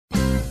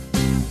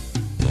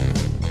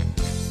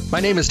My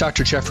name is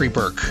Dr. Jeffrey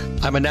Burke.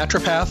 I'm a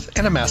naturopath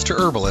and a master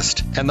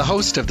herbalist and the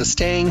host of the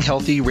Staying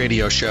Healthy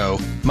radio show.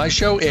 My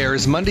show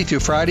airs Monday through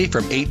Friday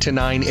from 8 to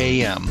 9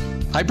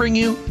 a.m. I bring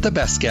you the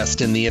best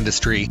guest in the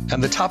industry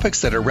and the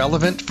topics that are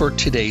relevant for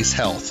today's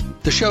health.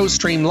 The shows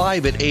stream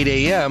live at 8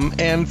 a.m.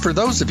 and for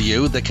those of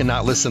you that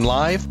cannot listen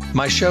live,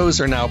 my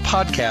shows are now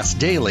podcast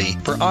daily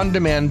for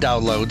on-demand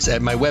downloads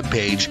at my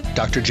webpage,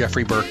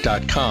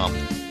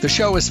 drjeffreyburke.com. The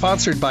show is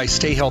sponsored by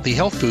Stay Healthy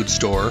Health Food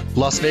Store,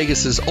 Las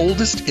Vegas's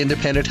oldest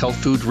independent health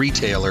food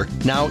retailer,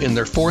 now in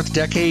their fourth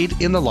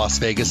decade in the Las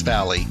Vegas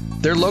Valley.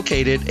 They're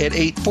located at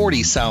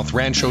 840 South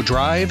Rancho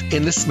Drive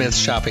in the Smith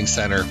Shopping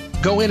Center.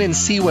 Go in and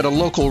see what a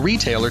local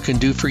retailer can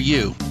do for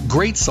you.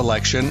 Great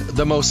selection,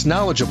 the most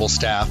knowledgeable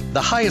staff,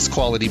 the highest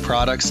quality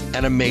products,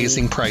 and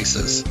amazing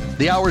prices.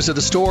 The hours of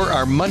the store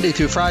are Monday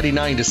through Friday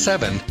 9 to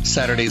 7,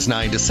 Saturdays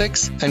 9 to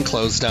 6, and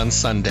closed on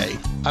Sunday.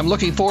 I'm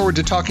looking forward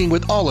to talking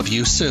with all of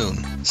you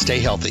soon. Stay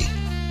healthy.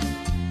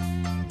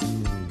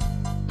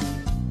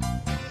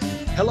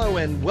 Hello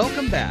and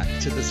welcome back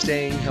to the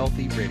Staying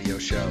Healthy radio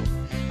show.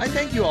 I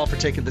thank you all for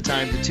taking the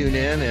time to tune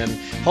in and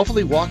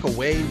hopefully walk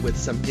away with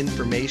some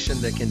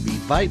information that can be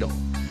vital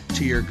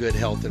to your good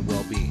health and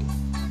well-being.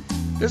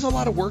 There's a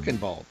lot of work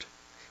involved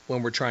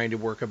when we're trying to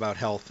work about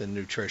health and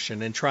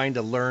nutrition and trying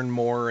to learn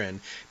more and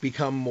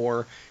become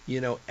more,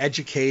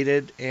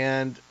 educated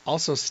and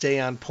also stay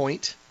on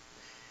point.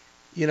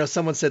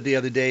 Someone said the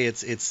other day,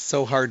 it's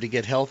so hard to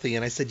get healthy.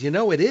 And I said,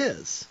 it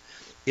is.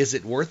 Is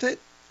it worth it?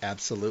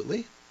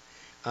 Absolutely.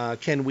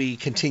 Can we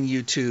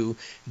continue to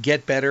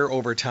get better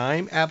over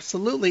time?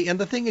 Absolutely. And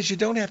the thing is, you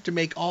don't have to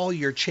make all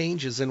your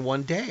changes in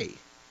one day.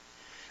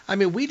 I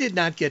mean, we did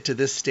not get to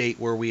this state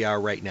where we are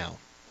right now,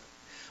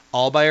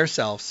 all by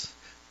ourselves,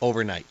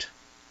 overnight.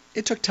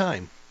 It took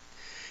time.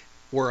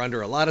 We're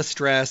under a lot of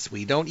stress.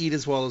 We don't eat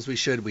as well as we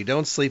should. We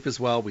don't sleep as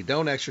well. We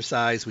don't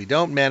exercise. We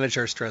don't manage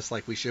our stress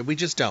like we should. We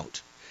just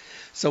don't.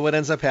 So what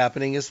ends up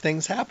happening is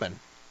things happen.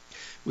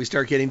 We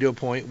start getting to a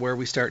point where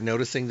we start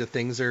noticing that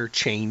things are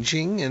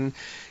changing. And,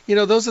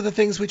 those are the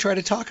things we try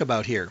to talk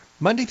about here.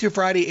 Monday through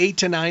Friday, 8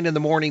 to 9 in the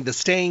morning, the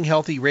Staying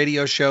Healthy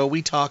radio show,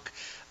 we talk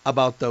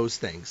about those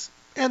things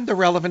and the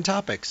relevant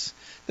topics,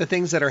 the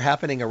things that are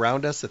happening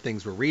around us, the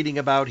things we're reading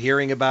about,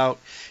 hearing about,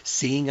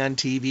 seeing on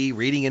TV,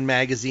 reading in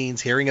magazines,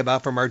 hearing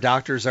about from our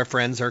doctors, our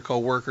friends, our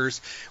coworkers.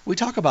 We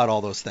talk about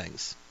all those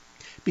things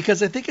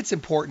because I think it's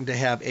important to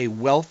have a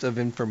wealth of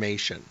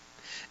information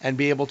and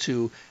be able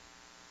to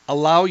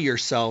allow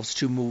yourselves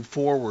to move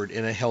forward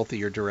in a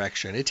healthier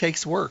direction. It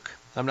takes work.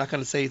 I'm not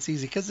going to say it's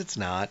easy because it's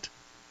not.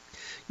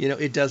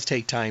 It does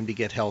take time to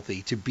get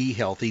healthy, to be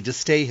healthy, to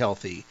stay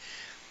healthy.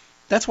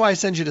 That's why I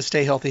send you to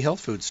Stay Healthy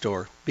Health Food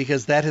Store,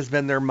 because that has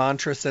been their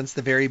mantra since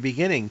the very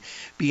beginning.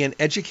 Be an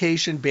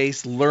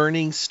education-based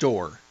learning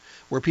store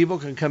where people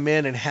can come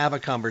in and have a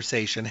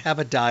conversation, have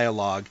a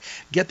dialogue,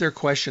 get their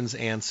questions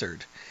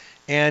answered.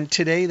 And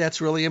today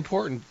that's really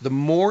important. The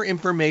more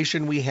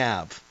information we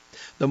have,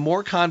 the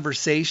more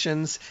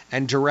conversations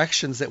and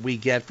directions that we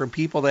get from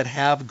people that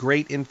have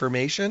great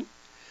information,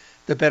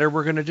 the better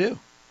we're going to do.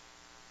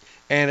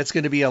 And it's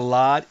going to be a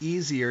lot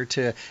easier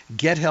to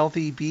get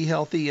healthy, be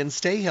healthy, and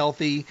stay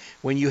healthy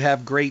when you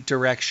have great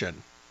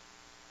direction.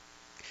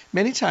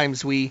 Many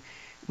times we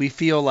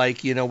feel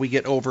like, we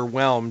get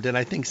overwhelmed. And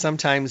I think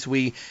sometimes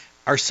we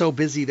are so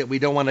busy that we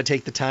don't want to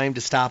take the time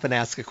to stop and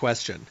ask a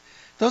question.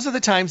 Those are the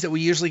times that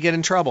we usually get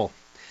in trouble.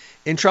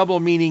 In trouble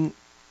meaning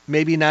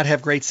maybe not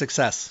have great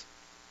success.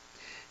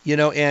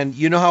 And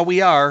how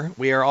we are.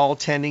 We are all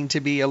tending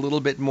to be a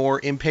little bit more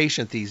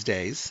impatient these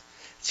days.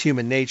 It's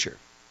human nature.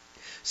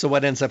 So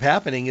what ends up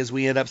happening is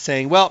we end up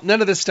saying, well,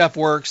 none of this stuff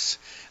works.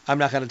 I'm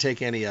not going to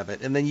take any of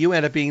it. And then you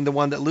end up being the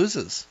one that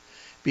loses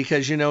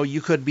because,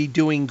 you could be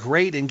doing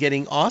great and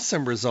getting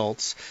awesome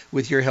results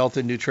with your health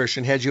and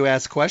nutrition had you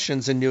asked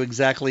questions and knew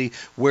exactly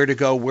where to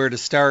go, where to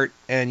start,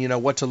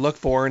 and, what to look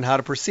for and how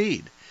to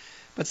proceed.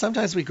 But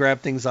sometimes we grab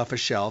things off a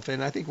shelf,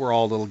 and I think we're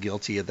all a little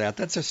guilty of that.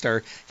 That's just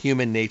our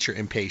human nature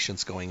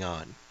impatience going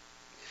on.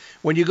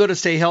 When you go to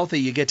Stay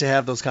Healthy, you get to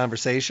have those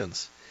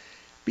conversations.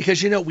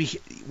 Because,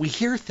 we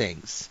hear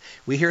things.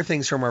 We hear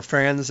things from our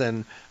friends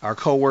and our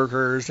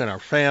coworkers and our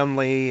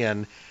family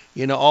and,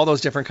 all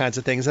those different kinds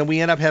of things. And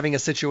we end up having a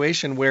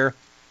situation where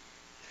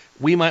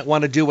we might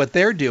want to do what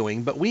they're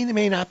doing, but we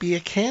may not be a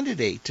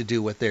candidate to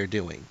do what they're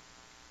doing.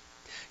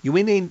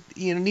 We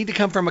need to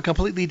come from a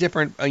completely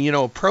different,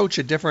 approach,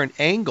 a different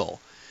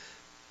angle.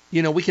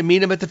 We can meet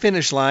them at the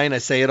finish line. I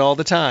say it all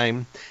the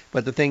time.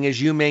 But the thing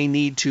is, you may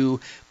need to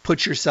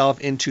put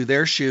yourself into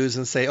their shoes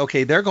and say,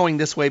 okay, they're going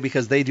this way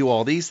because they do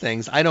all these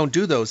things. I don't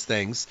do those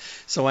things,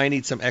 so I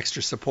need some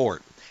extra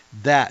support.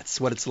 That's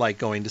what it's like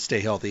going to Stay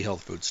Healthy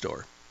Health Food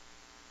Store.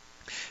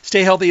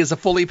 Stay Healthy is a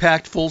fully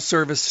packed,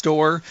 full-service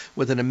store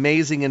with an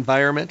amazing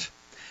environment,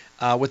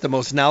 with the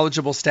most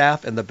knowledgeable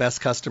staff and the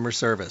best customer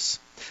service.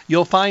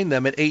 You'll find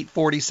them at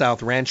 840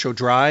 South Rancho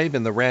Drive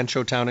in the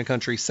Rancho Town and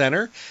Country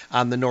Center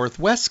on the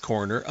northwest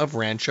corner of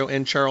Rancho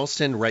and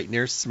Charleston, right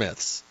near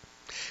Smith's.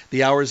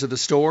 The hours of the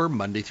store,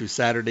 Monday through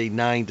Saturday,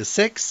 9 to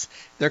 6.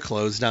 They're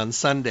closed on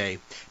Sunday.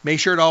 Make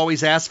sure to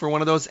always ask for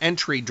one of those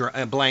entry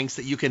blanks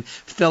that you can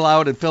fill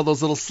out and fill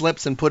those little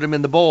slips and put them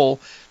in the bowl,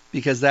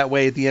 because that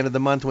way at the end of the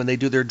month when they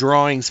do their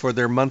drawings for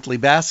their monthly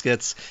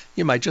baskets,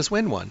 you might just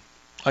win one.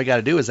 All you got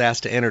to do is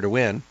ask to enter to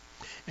win,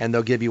 and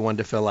they'll give you one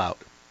to fill out.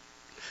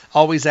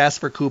 Always ask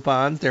for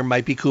coupons. There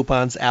might be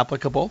coupons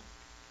applicable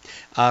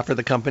for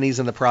the companies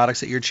and the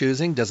products that you're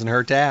choosing. Doesn't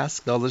hurt to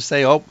ask. They'll just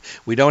say, oh,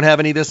 we don't have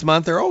any this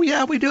month, or oh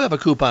yeah, we do have a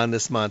coupon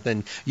this month,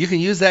 and you can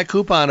use that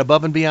coupon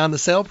above and beyond the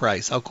sale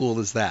price. How cool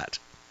is that?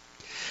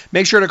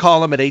 Make sure to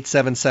call them at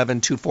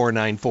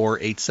 877-2494,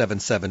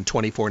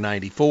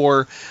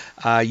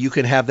 877-2494. You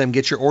can have them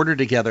get your order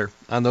together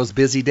on those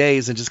busy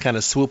days and just kind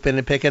of swoop in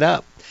and pick it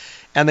up.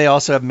 And they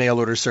also have mail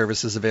order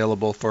services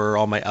available for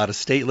all my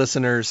out-of-state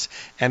listeners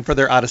and for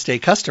their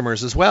out-of-state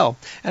customers as well.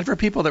 And for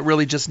people that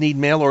really just need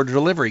mail order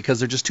delivery because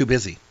they're just too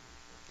busy.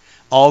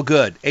 All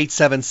good.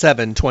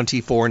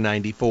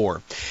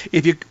 877-2494.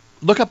 If you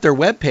look up their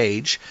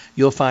webpage,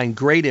 you'll find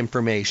great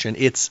information.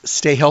 It's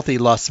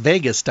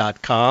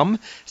stayhealthylasvegas.com,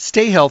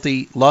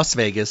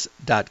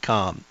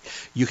 stayhealthylasvegas.com.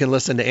 You can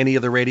listen to any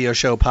of the radio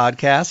show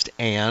podcast,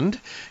 and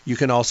you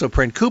can also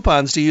print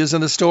coupons to use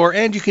in the store,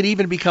 and you can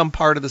even become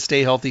part of the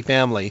Stay Healthy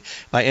family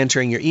by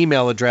entering your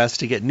email address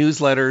to get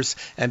newsletters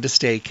and to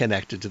stay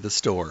connected to the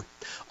store.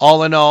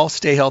 All in all,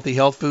 Stay Healthy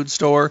Health Food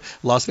Store,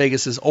 Las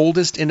Vegas's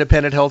oldest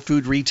independent health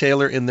food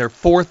retailer in their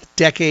 4th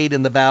decade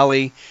in the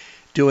Valley,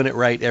 doing it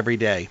right every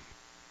day.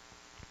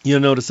 You'll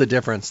notice a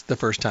difference the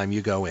first time you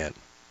go in.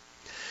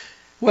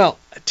 Well,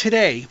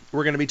 today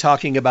we're going to be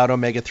talking about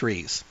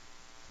omega-3s.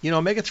 You know,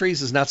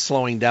 omega-3s is not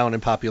slowing down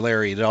in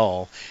popularity at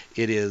all.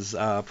 It is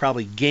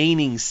probably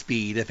gaining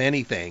speed, if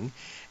anything.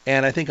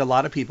 And I think a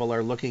lot of people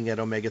are looking at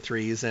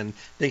omega-3s and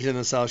thinking to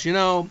themselves, you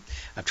know,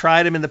 I've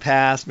tried them in the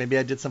past. Maybe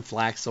I did some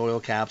flax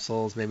oil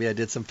capsules. Maybe I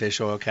did some fish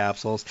oil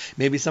capsules.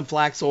 Maybe some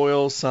flax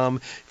oil, some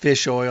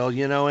fish oil,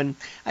 you know, and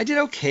I did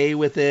okay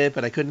with it,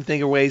 but I couldn't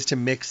think of ways to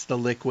mix the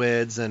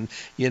liquids and,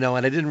 you know,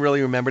 and I didn't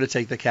really remember to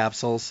take the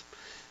capsules,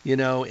 you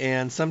know,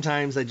 and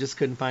sometimes I just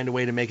couldn't find a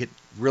way to make it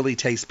really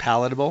taste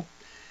palatable.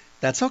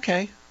 That's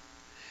okay.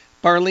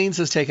 Barlean's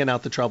has taken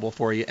out the trouble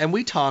for you, and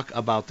we talk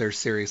about their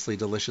seriously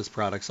delicious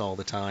products all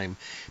the time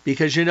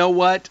because you know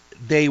what?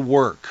 They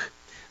work.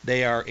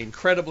 They are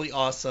incredibly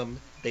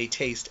awesome. They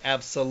taste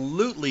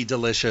absolutely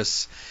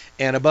delicious,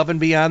 and above and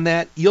beyond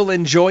that, you'll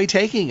enjoy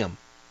taking them.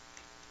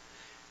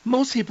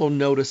 Most people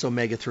notice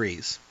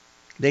omega-3s.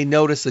 They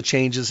notice the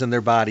changes in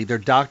their body. Their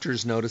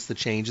doctors notice the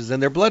changes in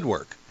their blood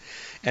work.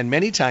 And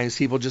many times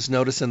people just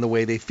notice in the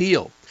way they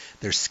feel.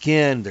 Their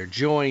skin, their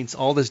joints,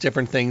 all those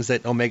different things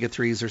that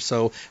omega-3s are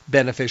so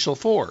beneficial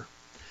for.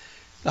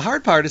 The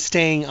hard part is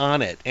staying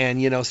on it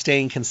and, you know,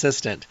 staying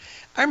consistent.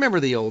 I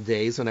remember the old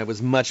days when I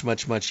was much,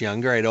 much, much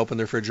younger. I'd open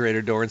the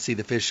refrigerator door and see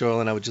the fish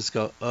oil and I would just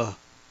go, ugh.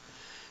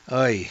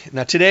 Oy.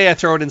 Now today I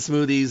throw it in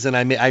smoothies and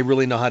I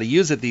really know how to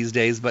use it these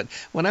days. But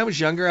when I was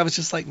younger, I was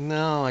just like,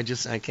 no, I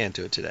can't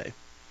do it today.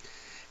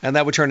 And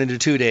that would turn into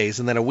 2 days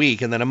and then a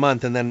week and then a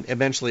month. And then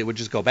eventually it would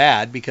just go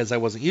bad because I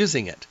wasn't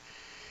using it.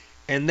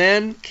 And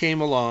then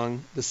came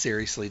along the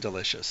Seriously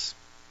Delicious.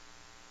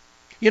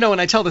 You know, and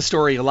I tell the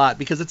story a lot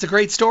because it's a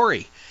great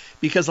story.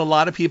 Because a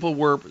lot of people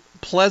were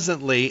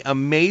pleasantly,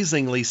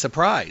 amazingly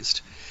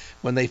surprised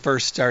when they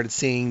first started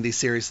seeing the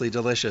Seriously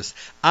Delicious.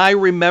 I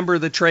remember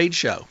the trade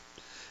show.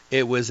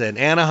 It was in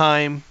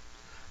Anaheim.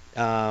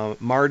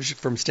 Marge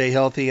from Stay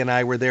Healthy and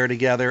I were there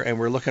together, and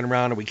we're looking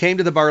around, and we came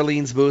to the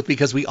Barlean's booth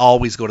because we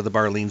always go to the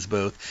Barlean's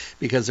booth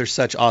because they're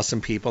such awesome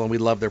people and we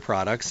love their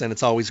products, and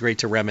it's always great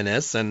to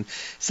reminisce and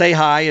say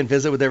hi and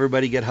visit with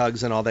everybody, get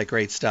hugs and all that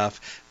great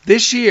stuff.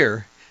 This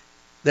year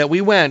that we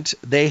went,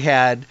 they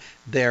had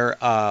their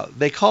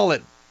they call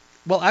it,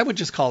 well, I would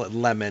just call it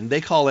lemon.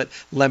 They call it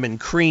lemon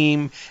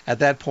cream. At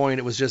that point,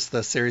 it was just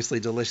the Seriously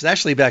Delicious.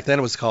 Actually, back then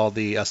it was called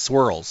the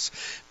swirls.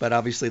 But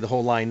obviously, the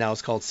whole line now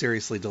is called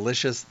Seriously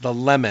Delicious, the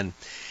lemon.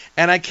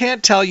 And I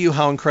can't tell you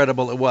how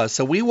incredible it was.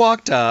 So we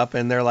walked up,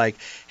 and they're like,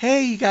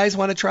 hey, you guys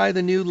want to try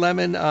the new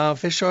lemon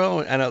fish oil?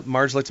 And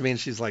Marge looked at me, and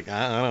she's like,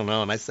 I don't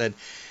know. And I said,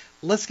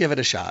 let's give it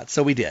a shot.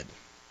 So we did.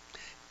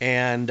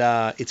 And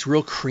it's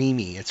real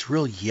creamy. It's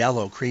real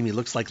yellow, creamy.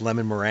 Looks like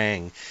lemon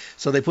meringue.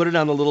 So they put it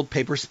on the little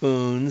paper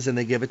spoons, and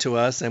they give it to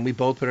us, and we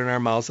both put it in our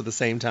mouths at the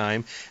same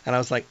time. And I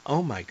was like,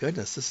 oh, my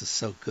goodness, this is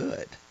so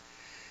good.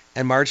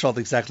 And Marge felt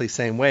exactly the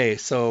same way.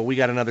 So we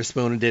got another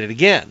spoon and did it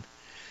again.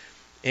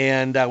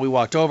 And we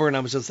walked over, and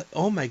I was just like,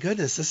 oh, my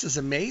goodness, this is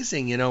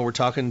amazing. You know, we're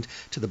talking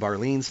to the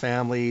Barlean's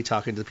family,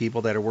 talking to the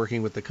people that are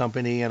working with the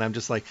company. And I'm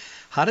just like,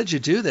 how did you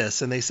do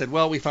this? And they said,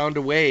 well, we found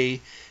a way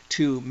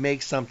to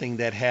make something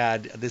that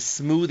had this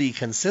smoothie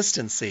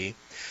consistency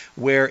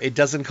where it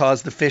doesn't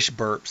cause the fish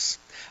burps.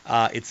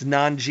 It's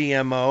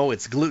non-GMO,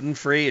 it's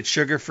gluten-free, it's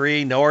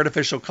sugar-free, no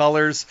artificial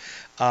colors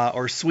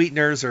or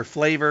sweeteners or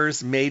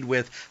flavors, made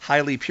with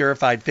highly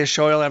purified fish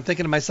oil. I'm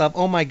thinking to myself,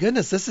 oh my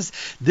goodness,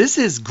 this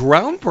is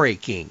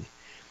groundbreaking.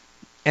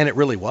 And it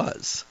really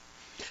was.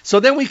 So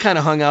then we kind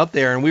of hung out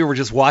there and we were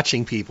just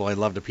watching people. I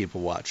love to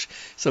people watch.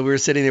 So we were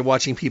sitting there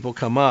watching people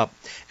come up,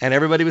 and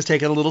everybody was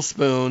taking little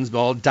spoons,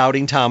 all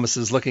doubting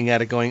Thomases, looking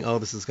at it going, oh,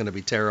 this is going to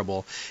be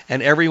terrible.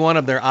 And every one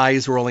of their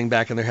eyes rolling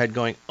back in their head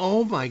going,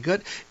 oh my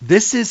good,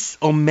 this is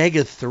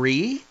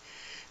omega-3?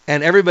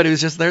 And everybody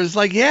was just there, just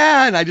like,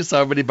 yeah. And I just saw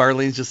everybody,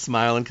 Barlean's just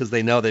smiling because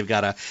they know they've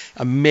got an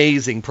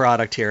amazing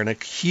product here and a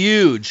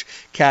huge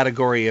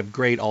category of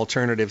great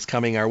alternatives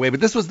coming our way. But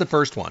this was the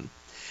first one.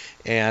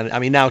 And I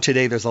mean, now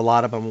today there's a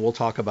lot of them. We'll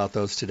talk about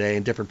those today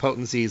in different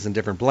potencies and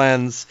different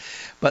blends.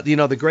 But, you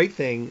know, the great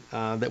thing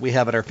that we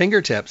have at our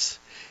fingertips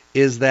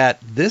is that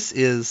this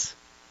is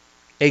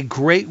a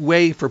great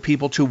way for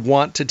people to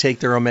want to take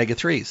their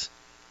omega-3s.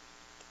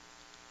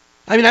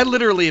 I mean, I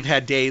literally have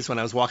had days when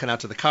I was walking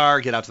out to the car,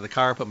 get out to the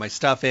car, put my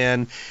stuff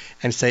in,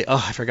 and say,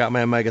 oh, I forgot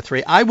my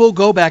omega-3. I will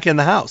go back in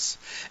the house,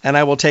 and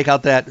I will take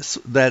out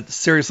that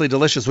Seriously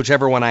Delicious,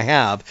 whichever one I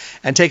have,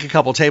 and take a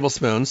couple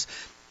tablespoons,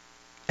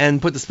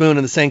 and put the spoon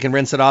in the sink and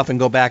rinse it off and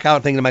go back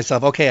out thinking to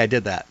myself, okay, I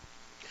did that.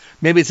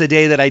 Maybe it's a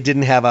day that I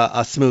didn't have a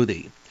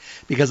smoothie,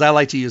 because I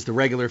like to use the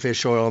regular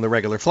fish oil and the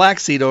regular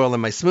flaxseed oil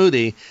in my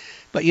smoothie.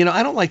 But, you know,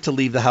 I don't like to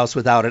leave the house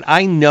without it.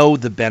 I know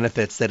the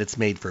benefits that it's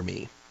made for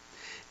me.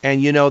 And,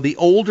 you know, the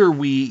older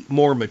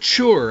more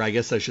mature, I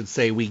guess I should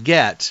say, we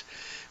get,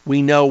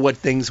 we know what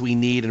things we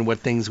need and what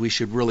things we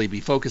should really be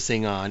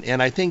focusing on. And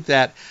I think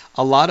that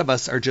a lot of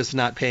us are just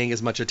not paying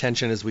as much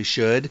attention as we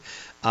should.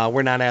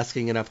 We're not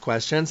asking enough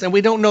questions, and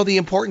we don't know the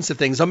importance of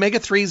things.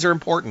 Omega-3s are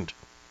important.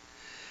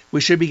 We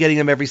should be getting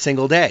them every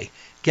single day.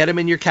 Get them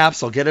in your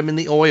capsule. Get them in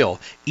the oil.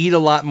 Eat a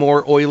lot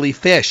more oily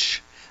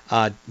fish.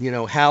 You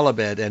know,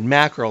 halibut and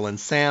mackerel and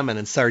salmon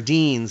and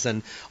sardines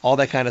and all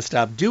that kind of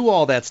stuff. Do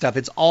all that stuff.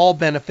 It's all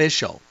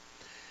beneficial.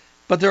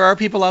 But there are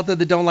people out there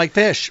that don't like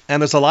fish.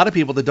 And there's a lot of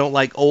people that don't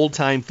like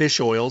old-time fish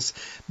oils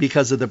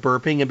because of the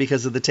burping and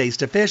because of the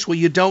taste of fish. Well,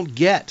 you don't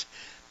get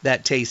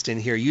that taste in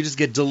here. You just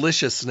get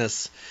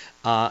deliciousness.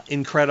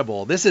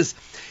 Incredible.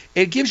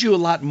 It gives you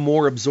a lot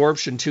more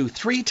absorption too.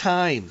 3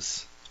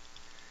 times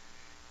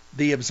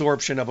the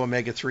absorption of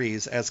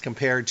omega-3s as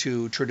compared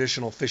to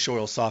traditional fish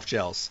oil soft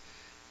gels.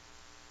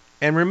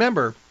 And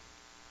remember,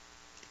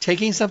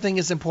 taking something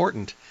is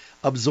important.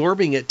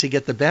 Absorbing it to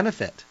get the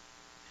benefit.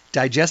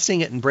 Digesting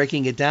it and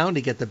breaking it down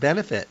to get the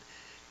benefit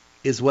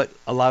is what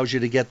allows you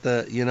to get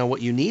the, you know,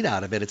 what you need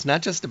out of it. It's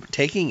not just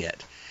taking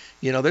it.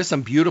 You know, there's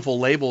some beautiful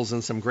labels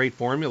and some great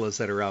formulas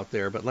that are out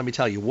there, but let me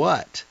tell you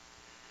what.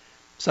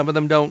 Some of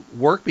them don't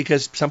work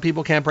because some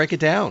people can't break it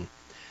down.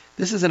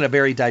 This isn't a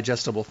very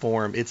digestible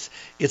form. It's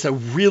a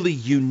really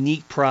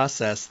unique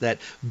process that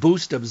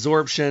boosts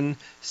absorption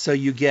so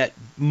you get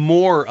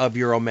more of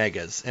your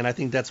omegas. And I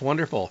think that's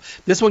wonderful.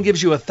 This one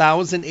gives you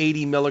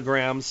 1,080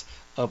 milligrams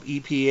of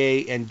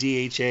EPA and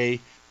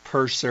DHA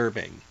per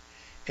serving.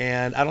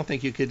 And I don't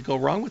think you could go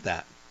wrong with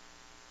that.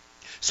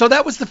 So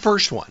that was the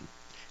first one.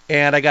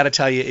 And I got to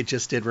tell you, it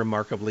just did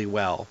remarkably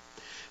well.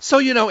 So,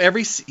 you know,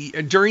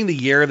 during the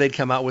year they'd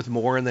come out with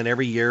more, and then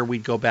every year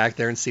we'd go back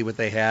there and see what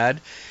they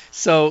had.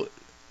 So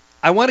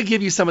I want to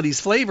give you some of these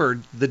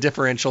the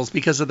differentials,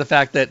 because of the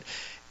fact that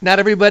not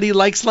everybody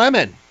likes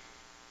lemon.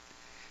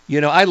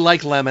 You know, I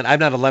like lemon. I'm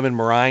not a lemon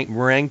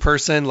meringue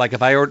person. Like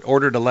if I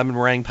ordered a lemon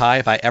meringue pie,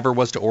 if I ever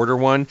was to order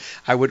one,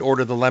 I would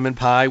order the lemon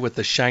pie with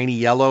the shiny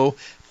yellow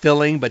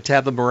filling, but to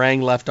have the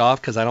meringue left off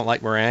because I don't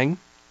like meringue.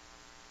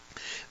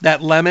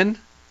 That lemon,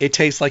 it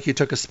tastes like you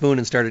took a spoon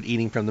and started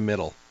eating from the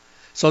middle.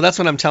 So that's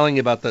what I'm telling you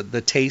about.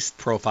 The taste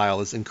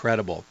profile is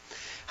incredible.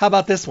 How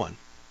about this one?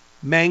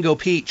 Mango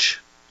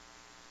peach.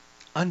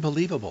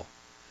 Unbelievable.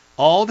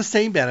 All the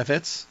same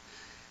benefits,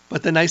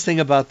 but the nice thing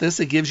about this,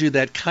 it gives you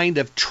that kind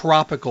of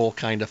tropical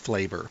kind of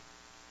flavor.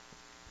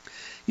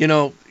 You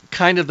know,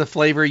 kind of the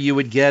flavor you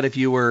would get if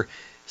you were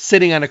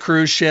sitting on a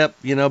cruise ship,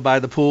 you know, by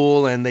the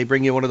pool, and they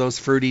bring you one of those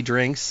fruity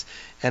drinks,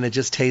 and it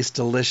just tastes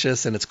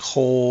delicious, and it's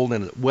cold,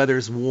 and the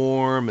weather's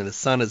warm, and the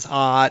sun is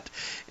hot,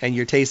 and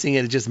you're tasting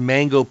it, it's just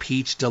mango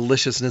peach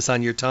deliciousness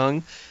on your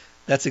tongue.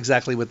 That's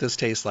exactly what this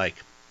tastes like.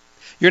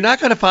 You're not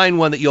going to find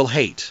one that you'll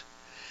hate.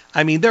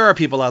 I mean, there are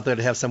people out there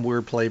that have some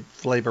weird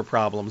flavor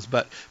problems,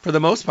 but for the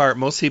most part,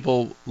 most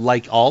people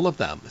like all of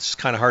them. It's just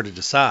kind of hard to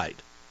decide.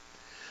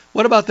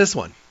 What about this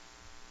one?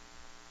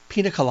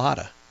 Pina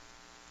colada.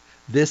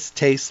 This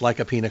tastes like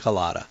a pina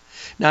colada.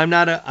 Now, I'm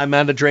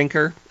not a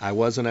drinker. I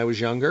was when I was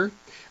younger.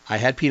 I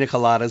had pina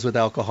coladas with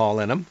alcohol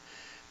in them,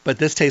 but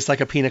this tastes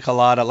like a pina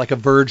colada, like a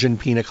virgin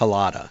pina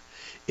colada.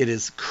 It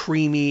is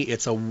creamy.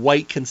 It's a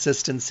white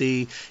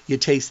consistency. You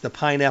taste the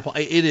pineapple.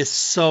 It is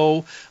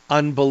so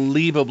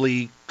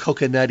unbelievably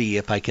coconutty,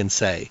 if I can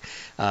say.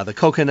 The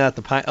coconut,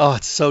 the pine. Oh,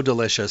 it's so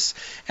delicious.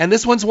 And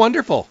this one's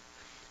wonderful.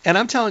 And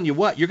I'm telling you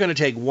what, you're going to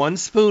take 1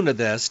 spoon of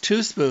this,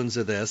 2 spoons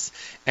of this,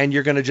 and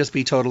you're going to just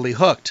be totally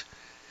hooked.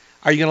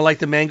 Are you going to like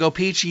the mango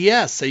peach?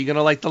 Yes. Are you going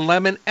to like the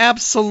lemon?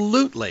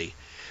 Absolutely.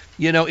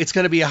 You know, it's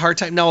going to be a hard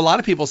time. Now, a lot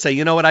of people say,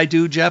 you know what I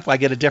do, Jeff? I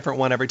get a different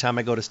one every time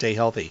I go to Stay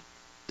Healthy.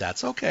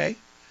 That's okay.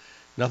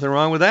 Nothing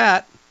wrong with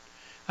that.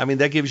 I mean,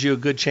 that gives you a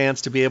good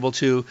chance to be able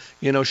to,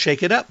 you know,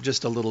 shake it up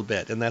just a little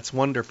bit, and that's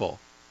wonderful.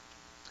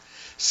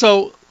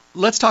 So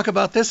let's talk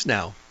about this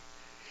now.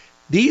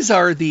 These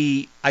are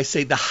the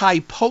high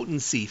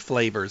potency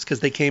flavors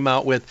because they came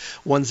out with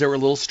ones that were a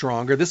little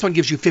stronger. This one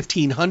gives you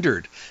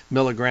 1,500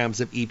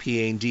 milligrams of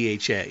EPA and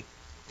DHA.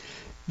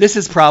 This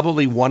is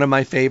probably one of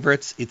my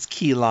favorites. It's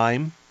key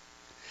lime.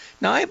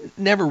 Now, I've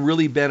never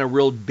really been a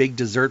real big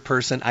dessert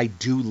person. I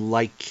do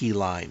like key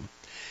lime.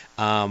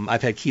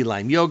 I've had key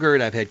lime yogurt.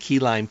 I've had key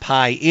lime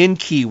pie in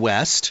Key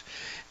West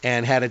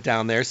and had it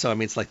down there. So, I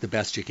mean, it's like the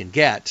best you can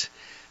get.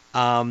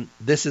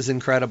 This is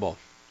incredible.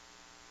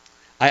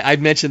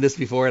 I've mentioned this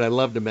before, and I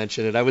love to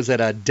mention it. I was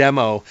at a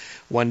demo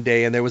one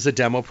day, and there was a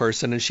demo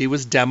person, and she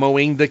was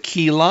demoing the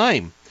key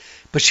lime.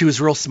 But she was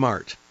real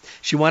smart.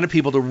 She wanted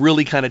people to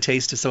really kind of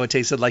taste it so it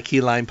tasted like key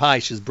lime pie.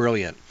 She's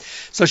brilliant.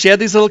 So she had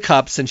these little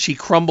cups, and she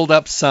crumbled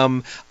up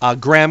some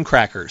graham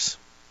crackers.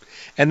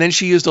 And then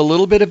she used a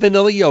little bit of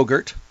vanilla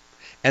yogurt,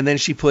 and then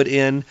she put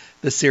in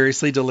the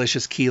seriously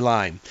delicious key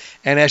lime.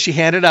 And as she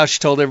handed it out, she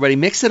told everybody,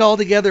 mix it all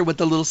together with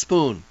the little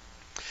spoon.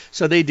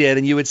 So they did,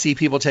 and you would see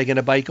people taking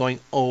a bite going,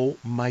 oh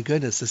my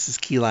goodness, this is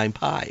key lime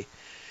pie.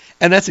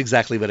 And that's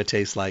exactly what it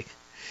tastes like.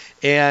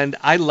 And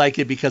I like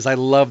it because I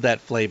love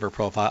that flavor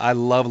profile. I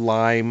love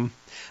lime.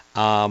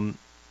 I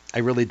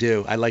really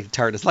do. I like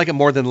tartness. I like it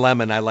more than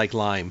lemon. I like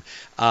lime.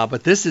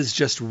 But this is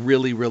just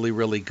really, really,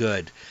 really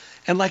good.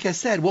 And like I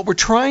said, what we're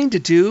trying to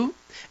do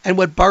and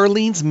what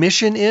Barlean's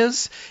mission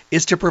is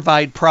to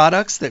provide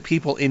products that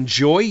people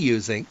enjoy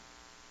using.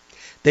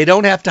 They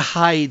don't have to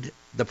hide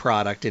the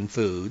product in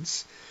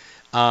foods.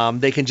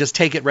 They can just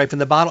take it right from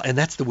the bottle. And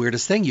that's the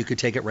weirdest thing. You could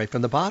take it right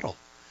from the bottle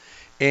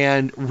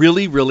and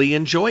really, really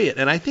enjoy it.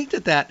 And I think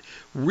that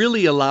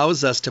really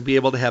allows us to be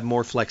able to have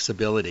more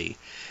flexibility.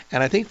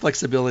 And I think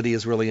flexibility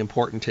is really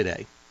important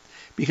today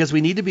because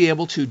we need to be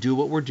able to do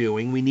what we're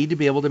doing. We need to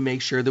be able to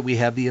make sure that we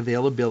have the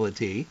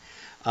availability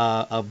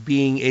of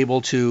being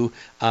able to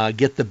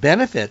get the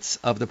benefits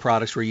of the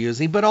products we're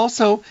using, but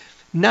also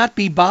not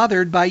be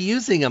bothered by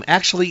using them,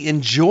 actually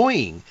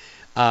enjoying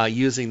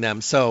using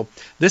them. So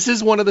this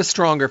is one of the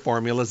stronger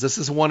formulas. This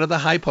is one of the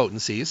high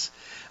potencies.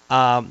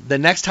 The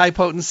next high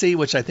potency,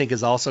 which I think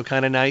is also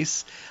kind of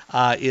nice,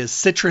 is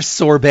citrus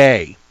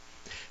sorbet.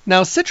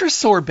 Now, citrus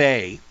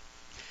sorbet,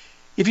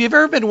 if you've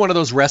ever been to one of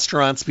those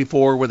restaurants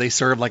before where they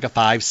serve like a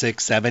 5,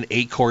 6, 7,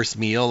 8-course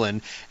meal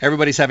and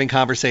everybody's having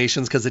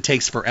conversations because it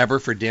takes forever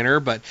for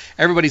dinner, but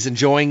everybody's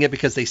enjoying it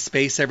because they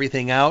space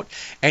everything out.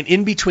 And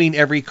in between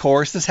every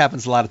course, this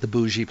happens a lot at the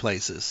bougie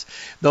places,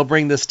 they'll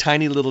bring this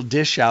tiny little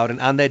dish out,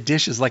 and on that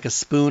dish is like a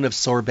spoon of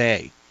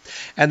sorbet.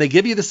 And they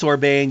give you the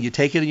sorbet, and you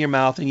take it in your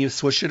mouth, and you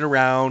swish it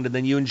around, and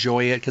then you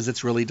enjoy it because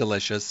it's really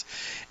delicious.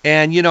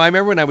 And, you know, I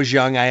remember when I was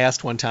young, I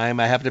asked one time,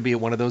 I happened to be at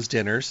one of those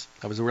dinners.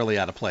 I was really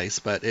out of place,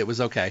 but it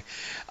was okay.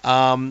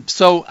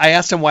 So I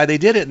asked them why they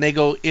did it, and they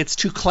go, it's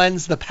to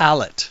cleanse the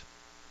palate.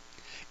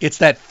 It's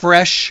that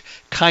fresh,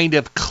 kind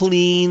of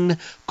clean,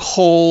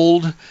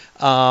 cold,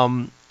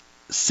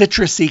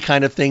 citrusy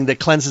kind of thing that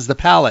cleanses the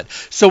palate.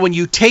 So when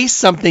you taste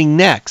something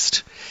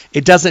next,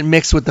 it doesn't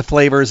mix with the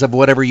flavors of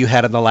whatever you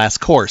had in the last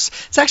course.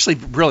 It's actually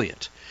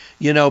brilliant,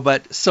 you know,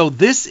 but so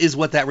this is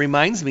what that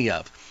reminds me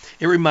of.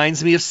 It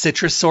reminds me of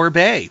citrus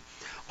sorbet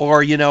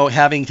or, you know,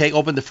 having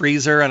opened the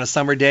freezer on a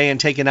summer day and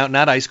taking out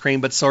not ice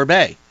cream, but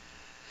sorbet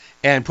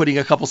and putting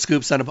a couple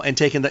scoops on and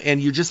taking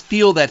and you just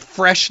feel that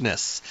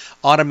freshness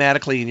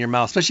automatically in your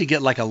mouth, especially you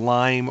get like a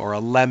lime or a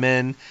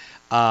lemon,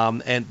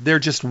 and they're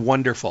just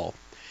wonderful.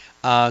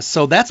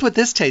 So that's what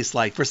this tastes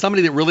like. For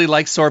somebody that really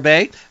likes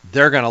sorbet,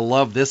 they're going to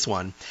love this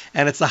one.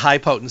 And it's a high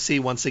potency,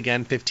 once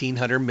again,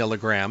 1,500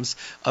 milligrams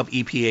of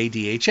EPA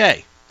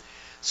DHA.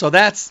 So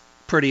that's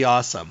pretty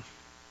awesome.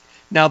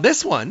 Now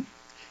this one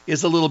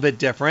is a little bit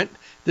different.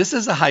 This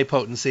is a high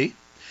potency.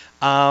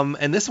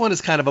 And this one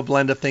is kind of a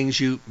blend of things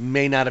you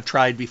may not have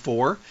tried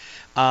before.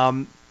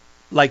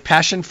 Like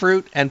passion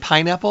fruit and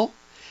pineapple.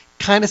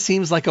 Kind of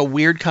seems like a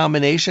weird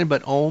combination,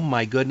 but oh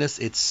my goodness,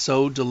 it's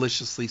so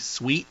deliciously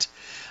sweet.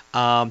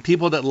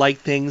 People that like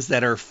things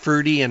that are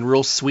fruity and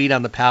real sweet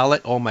on the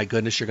palate, oh my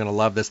goodness, you're going to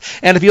love this.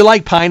 And if you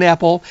like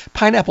pineapple,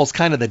 pineapple's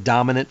kind of the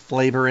dominant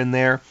flavor in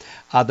there.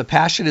 The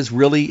passion is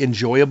really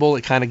enjoyable.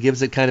 It kind of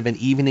gives it kind of an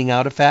evening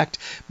out effect,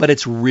 but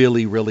it's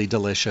really, really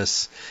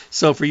delicious.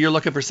 So if you're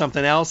looking for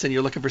something else and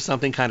you're looking for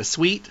something kind of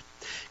sweet,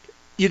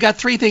 you got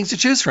 3 things to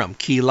choose from: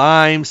 key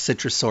lime,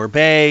 citrus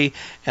sorbet,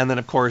 and then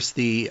of course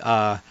the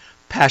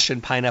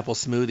passion pineapple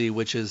smoothie,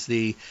 which is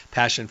the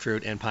passion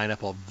fruit and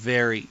pineapple.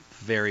 Very,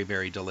 very,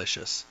 very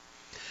delicious.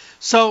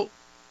 So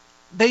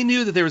they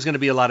knew that there was going to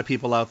be a lot of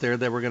people out there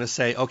that were going to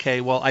say,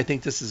 okay, well, I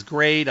think this is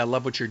great. I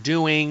love what you're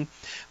doing,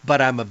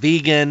 but I'm a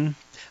vegan.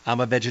 I'm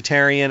a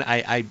vegetarian.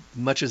 I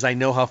much as I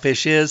know how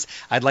fish is,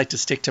 I'd like to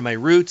stick to my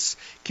roots.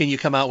 Can you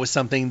come out with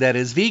something that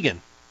is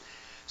vegan?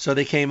 So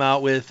they came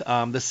out with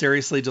the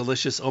seriously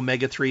delicious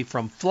omega-3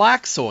 from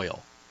flax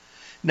oil.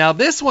 Now,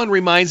 this one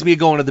reminds me of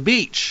going to the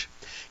beach.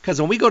 Because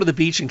when we go to the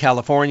beach in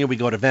California, we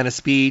go to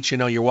Venice Beach, you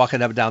know, you're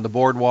walking up and down the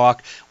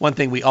boardwalk. One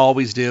thing we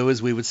always do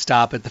is we would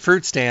stop at the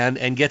fruit stand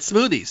and get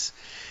smoothies.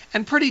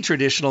 And pretty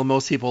traditional.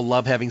 Most people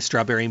love having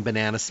strawberry and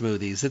banana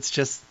smoothies. It's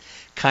just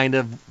kind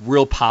of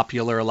real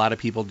popular. A lot of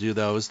people do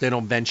those. They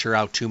don't venture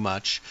out too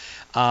much.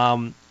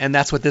 And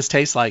that's what this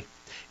tastes like.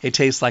 It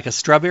tastes like a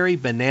strawberry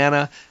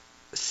banana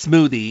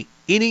smoothie,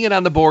 eating it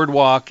on the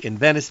boardwalk in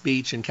Venice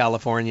Beach in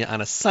California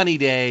on a sunny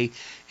day,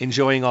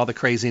 enjoying all the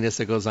craziness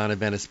that goes on at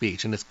Venice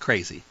Beach. And it's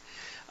crazy.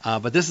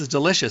 But this is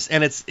delicious,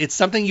 and it's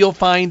something you'll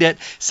find at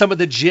some of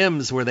the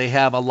gyms where they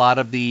have a lot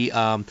of the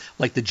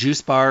like the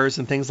juice bars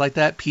and things like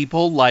that.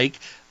 People like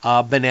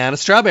banana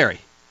strawberry.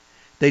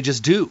 They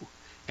just do,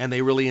 and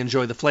they really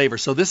enjoy the flavor.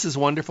 So this is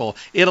wonderful.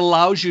 It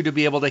allows you to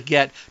be able to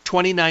get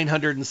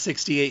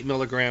 2,968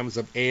 milligrams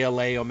of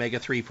ALA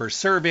omega-3 per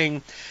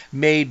serving,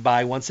 made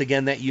by, once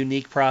again, that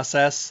unique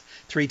process,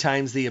 3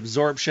 times the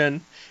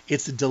absorption.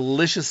 It's a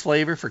delicious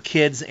flavor for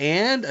kids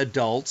and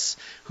adults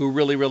who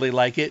really, really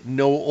like it.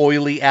 No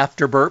oily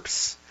after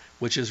burps,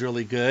 which is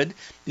really good,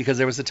 because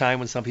there was a time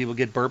when some people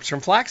get burps from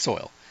flax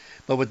oil.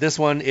 But with this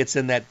one, it's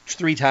in that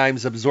 3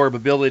 times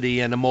absorbability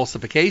and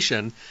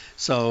emulsification.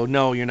 So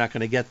no, you're not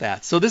going to get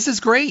that. So this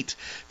is great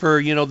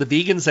for, the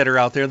vegans that are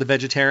out there, the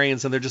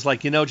vegetarians, and they're just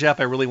like,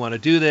 Jeff, I really want to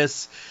do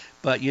this,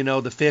 but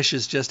the fish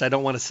is just, I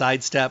don't want to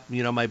sidestep,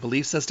 my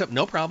belief system.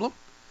 No problem.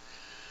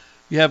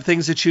 You have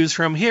things to choose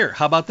from here.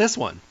 How about this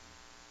one?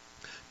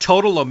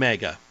 Total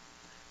Omega,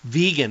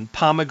 vegan,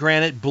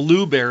 pomegranate,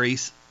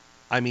 blueberries.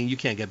 I mean, you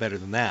can't get better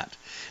than that.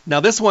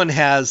 Now, this one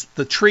has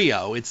the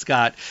trio. It's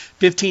got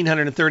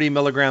 1,530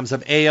 milligrams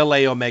of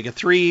ALA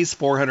omega-3s,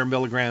 400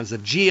 milligrams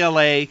of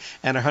GLA,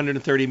 and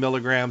 130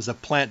 milligrams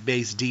of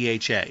plant-based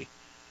DHA.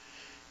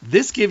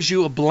 This gives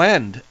you a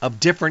blend of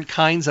different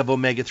kinds of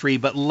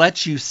omega-3, but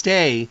lets you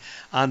stay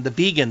on the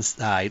vegan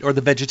side or the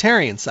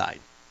vegetarian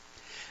side.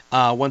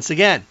 Once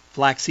again,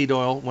 flaxseed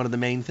oil, one of the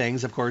main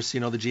things, of course, the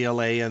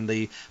GLA and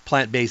the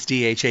plant-based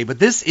DHA. But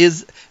this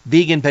is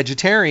vegan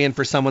vegetarian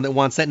for someone that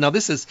wants that. Now,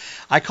 this is,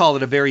 I call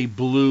it a very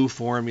blue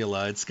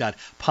formula. It's got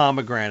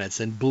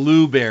pomegranates and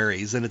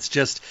blueberries, and it's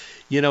just,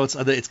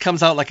 it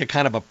comes out like a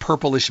kind of a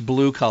purplish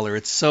blue color.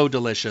 It's so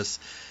delicious.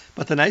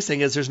 But the nice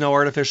thing is there's no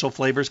artificial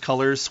flavors,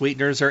 colors,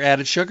 sweeteners, or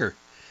added sugar.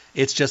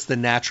 It's just the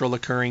natural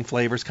occurring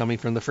flavors coming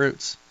from the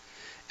fruits.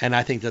 And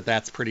I think that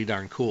that's pretty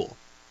darn cool.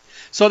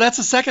 So that's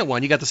the second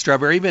one. You got the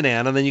strawberry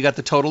banana, and then you got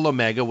the Total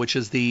Omega, which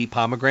is the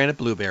pomegranate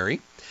blueberry.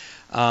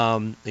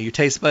 Your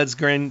taste buds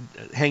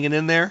hanging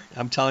in there.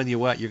 I'm telling you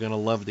what, you're going to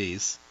love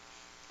these.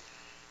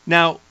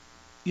 Now,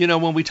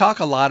 when we talk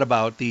a lot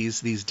about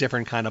these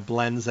different kind of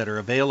blends that are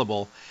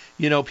available,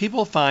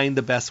 people find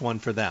the best one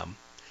for them.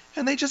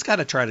 And they just got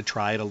to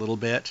try it a little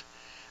bit.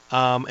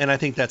 And I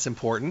think that's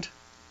important.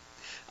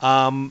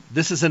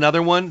 This is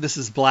another one. This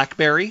is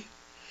blackberry.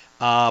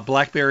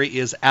 Blackberry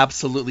is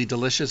absolutely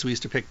delicious. We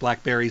used to pick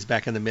blackberries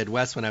back in the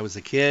Midwest when I was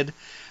a kid.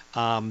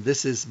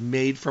 This is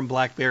made from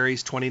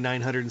blackberries,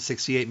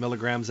 2,968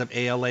 milligrams of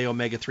ALA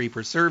omega-3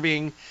 per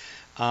serving.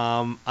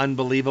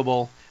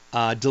 Unbelievable.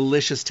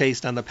 Delicious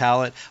taste on the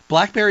palate.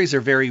 Blackberries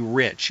are very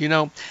rich.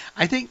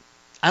 I think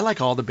I like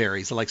all the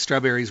berries. I like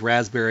strawberries,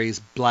 raspberries,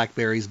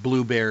 blackberries,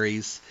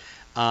 blueberries.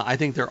 I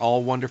think they're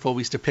all wonderful.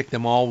 We used to pick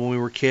them all when we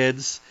were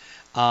kids.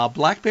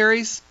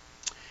 Blackberries,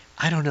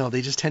 I don't know.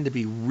 They just tend to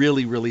be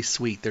really, really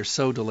sweet. They're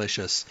so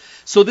delicious.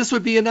 So this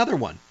would be another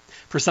one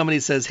for somebody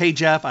that says, hey,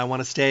 Jeff, I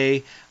want to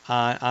stay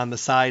on the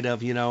side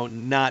of,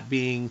 not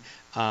being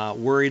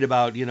worried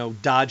about,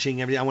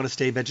 dodging everything. I want to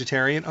stay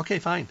vegetarian. Okay,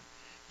 fine.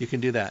 You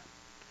can do that.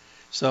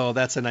 So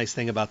that's a nice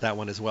thing about that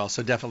one as well.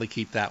 So definitely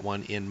keep that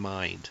one in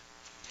mind.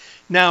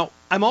 Now,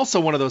 I'm also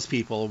one of those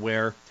people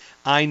where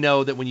I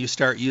know that when you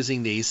start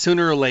using these,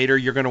 sooner or later,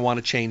 you're going to want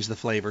to change the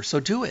flavor. So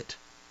do it.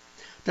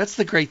 That's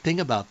the great thing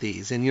about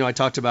these. And, I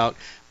talked about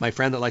my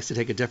friend that likes to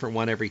take a different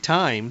one every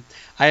time.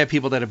 I have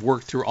people that have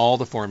worked through all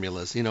the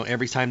formulas.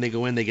 Every time they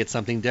go in, they get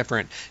something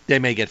different. They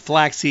may get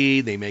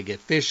flaxseed. They may get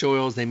fish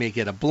oils. They may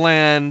get a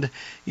blend.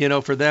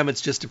 For them, it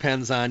just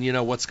depends on,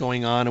 what's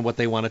going on and what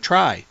they want to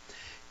try.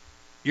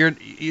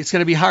 It's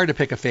going to be hard to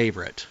pick a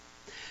favorite.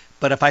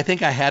 But if I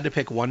think I had to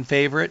pick one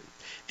favorite,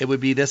 it would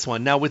be this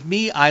one. Now, with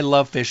me, I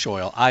love fish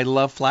oil. I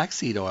love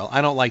flaxseed oil.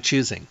 I don't like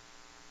choosing.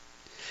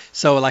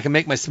 So like I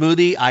make my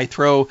smoothie, I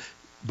throw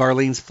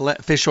Barlean's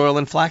fish oil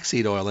and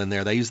flaxseed oil in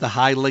there. They use the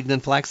high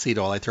lignin flaxseed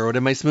oil. I throw it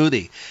in my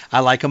smoothie. I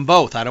like them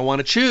both. I don't want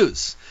to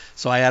choose.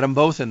 So I add them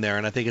both in there,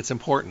 and I think it's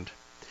important.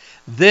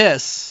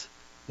 This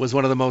was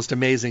one of the most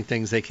amazing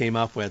things they came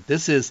up with.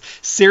 This is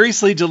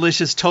seriously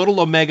delicious Total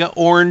Omega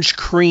Orange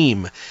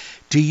Cream.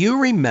 Do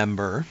you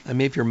remember, I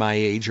mean, if you're my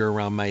age or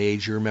around my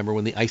age, you remember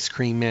when the ice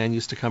cream man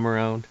used to come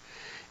around?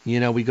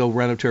 We go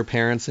run up to our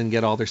parents and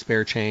get all their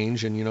spare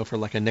change, and, for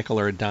like a nickel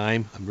or a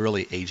dime, I'm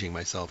really aging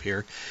myself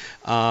here,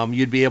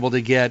 you'd be able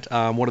to get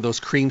one of those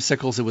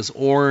creamsicles. It was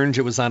orange.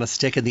 It was on a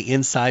stick, and the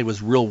inside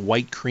was real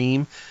white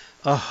cream.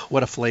 Oh,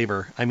 what a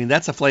flavor. I mean,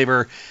 that's a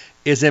flavor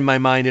is in my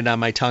mind and on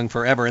my tongue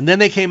forever. And then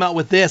they came out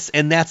with this,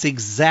 and that's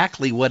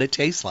exactly what it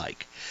tastes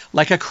like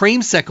a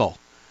creamsicle.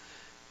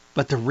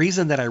 But the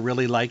reason that I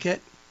really like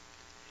it,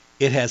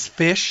 it has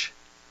fish,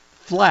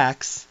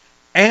 flax,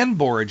 and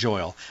borage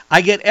oil.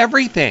 I get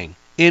everything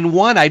In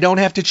one, I don't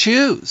have to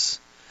choose.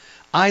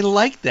 I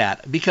like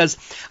that because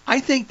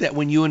I think that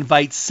when you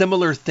invite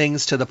similar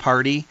things to the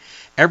party,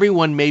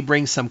 everyone may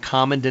bring some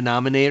common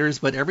denominators,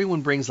 but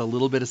everyone brings a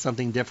little bit of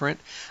something different.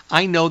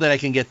 I know that I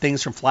can get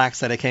things from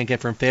flax that I can't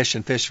get from fish,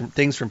 and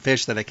things from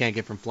fish that I can't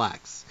get from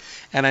flax.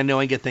 And I know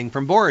I get things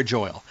from borage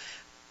oil.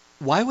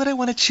 Why would I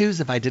want to choose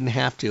if I didn't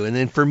have to? And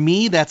then for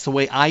me, that's the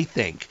way I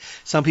think.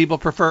 Some people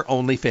prefer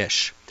only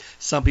fish.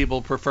 Some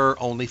people prefer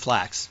only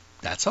flax.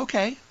 That's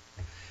okay.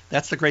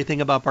 That's the great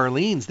thing about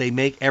Barleans. They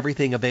make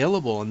everything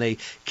available and they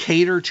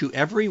cater to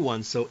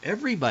everyone so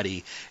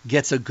everybody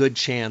gets a good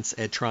chance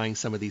at trying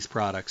some of these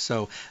products.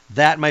 So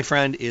that, my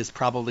friend, is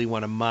probably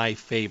one of my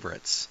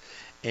favorites.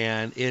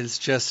 And it's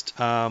just,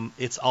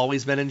 it's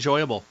always been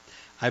enjoyable.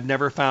 I've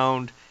never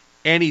found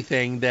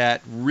anything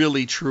that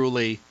really,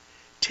 truly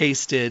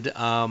tasted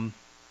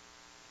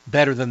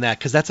better than that,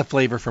 because that's a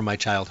flavor from my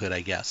childhood, I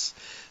guess.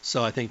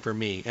 So I think for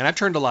me, and I've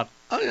turned a lot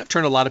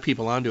of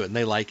people onto it, and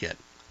they like it.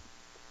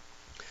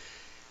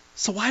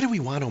 So why do we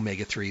want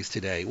omega-3s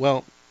today?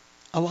 Well,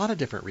 a lot of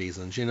different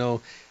reasons.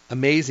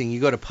 Amazing. You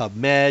go to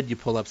PubMed, you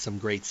pull up some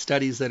great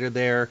studies that are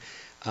there.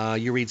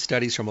 You read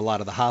studies from a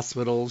lot of the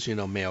hospitals,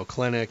 Mayo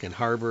Clinic and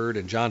Harvard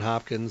and Johns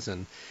Hopkins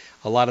and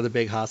a lot of the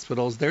big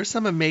hospitals. There's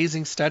some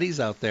amazing studies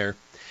out there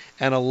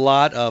and a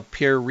lot of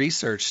peer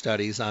research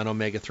studies on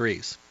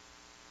omega-3s.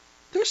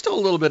 There's still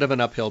a little bit of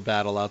an uphill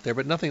battle out there,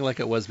 but nothing like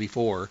it was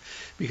before,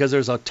 because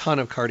there's a ton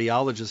of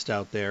cardiologists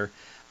out there,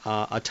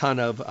 a ton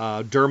of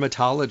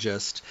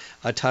dermatologists,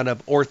 a ton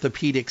of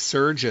orthopedic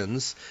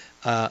surgeons,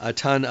 a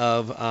ton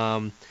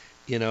of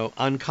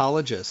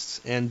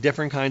oncologists and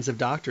different kinds of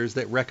doctors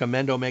that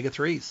recommend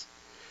omega-3s.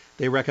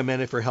 They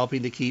recommend it for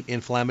helping to keep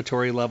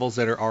inflammatory levels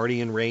that are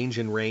already in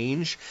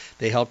range.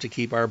 They help to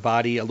keep our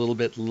body a little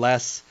bit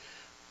less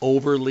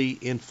overly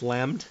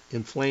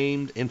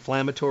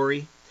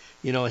inflammatory.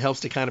 It helps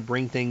to kind of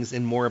bring things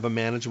in more of a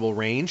manageable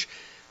range.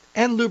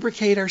 And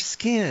lubricate our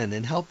skin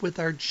and help with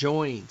our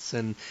joints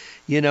and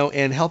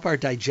help our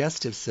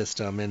digestive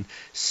system and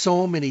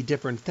so many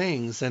different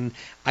things. And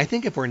I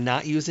think if we're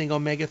not using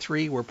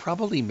omega-3, we're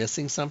probably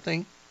missing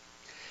something.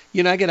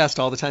 I get asked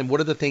all the time,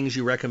 what are the things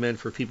you recommend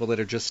for people that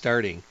are just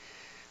starting?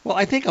 Well,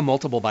 I think a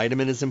multiple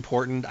vitamin is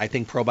important. I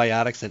think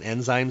probiotics and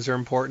enzymes are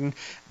important,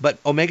 but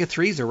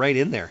omega-3s are right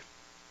in there.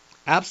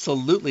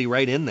 Absolutely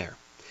right in there.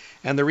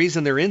 And the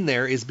reason they're in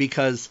there is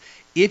because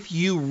if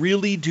you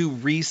really do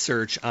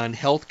research on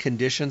health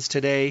conditions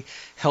today,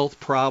 health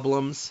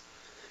problems,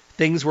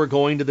 things we're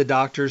going to the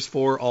doctors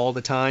for all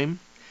the time,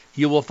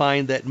 you will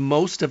find that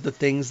most of the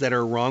things that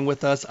are wrong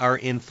with us are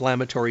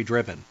inflammatory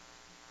driven,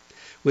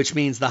 which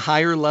means the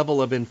higher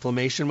level of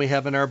inflammation we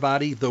have in our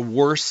body, the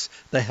worse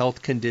the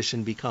health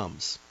condition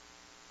becomes.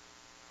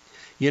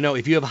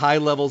 If you have high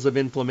levels of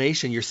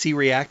inflammation, your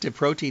C-reactive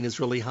protein is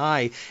really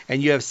high,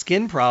 and you have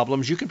skin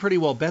problems, you can pretty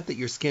well bet that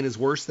your skin is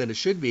worse than it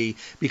should be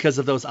because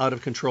of those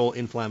out-of-control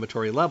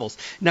inflammatory levels.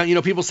 Now,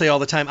 people say all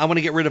the time, I want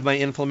to get rid of my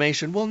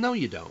inflammation. Well, no,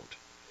 you don't.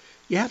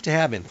 You have to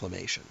have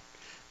inflammation.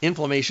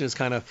 Inflammation is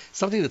kind of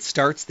something that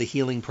starts the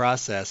healing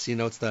process.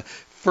 It's the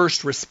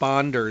first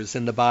responders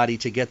in the body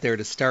to get there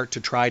to start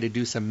to try to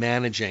do some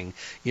managing,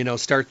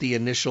 start the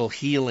initial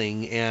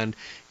healing and,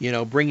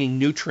 bringing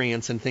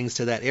nutrients and things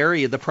to that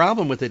area. The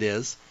problem with it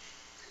is,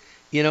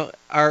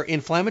 our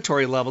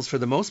inflammatory levels for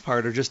the most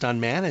part are just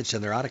unmanaged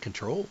and they're out of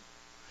control.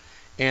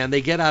 And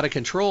they get out of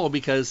control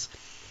because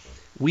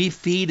we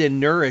feed and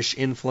nourish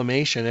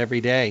inflammation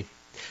every day.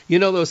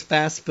 Those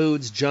fast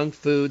foods, junk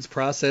foods,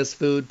 processed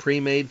food,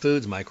 pre-made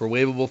foods,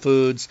 microwavable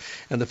foods,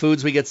 and the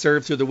foods we get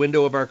served through the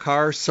window of our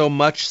car so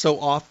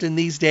often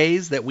these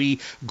days that we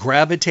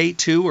gravitate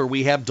to or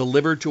we have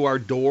delivered to our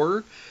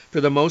door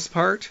for the most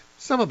part.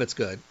 Some of it's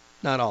good,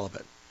 not all of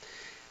it.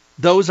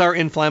 Those are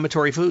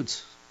inflammatory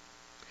foods.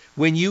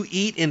 When you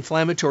eat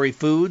inflammatory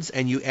foods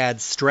and you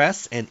add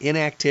stress and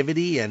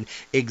inactivity and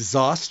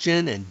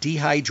exhaustion and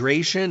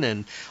dehydration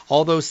and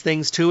all those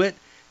things to it,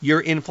 your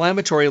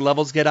inflammatory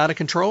levels get out of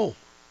control,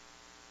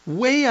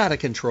 way out of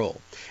control.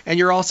 And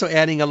you're also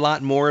adding a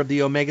lot more of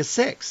the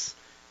omega-6.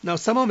 Now,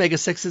 some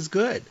omega-6 is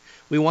good.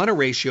 We want a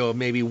ratio of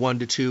maybe 1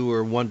 to 2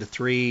 or 1 to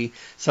 3,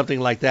 something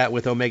like that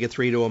with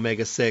omega-3 to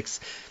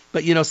omega-6.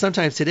 But,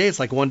 sometimes today it's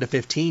like 1 to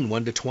 15,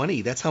 1 to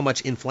 20. That's how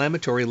much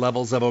inflammatory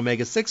levels of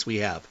omega-6 we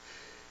have.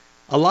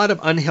 A lot of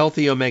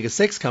unhealthy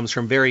omega-6 comes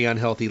from very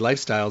unhealthy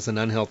lifestyles and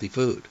unhealthy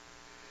food.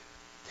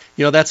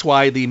 That's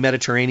why the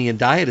Mediterranean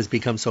diet has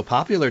become so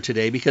popular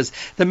today, because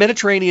the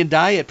Mediterranean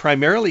diet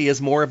primarily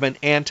is more of an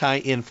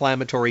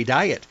anti-inflammatory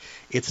diet.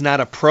 It's not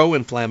a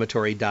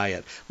pro-inflammatory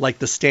diet like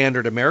the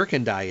standard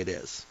American diet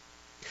is.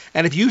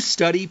 And if you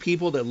study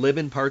people that live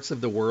in parts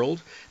of the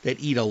world that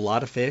eat a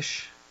lot of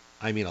fish,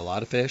 I mean a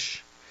lot of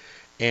fish,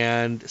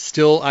 and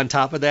still on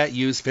top of that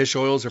use fish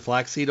oils or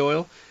flaxseed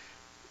oil,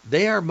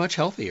 they are much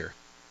healthier.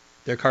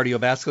 Their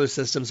cardiovascular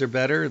systems are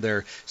better,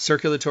 their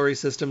circulatory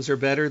systems are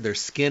better, their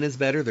skin is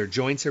better, their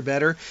joints are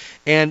better.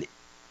 And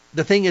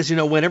the thing is,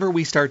 whenever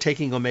we start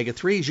taking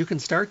omega-3s, you can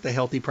start the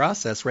healthy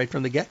process right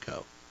from the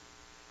get-go.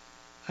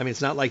 I mean,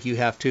 it's not like you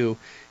have to,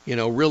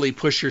 really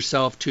push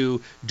yourself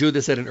to do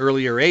this at an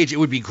earlier age. It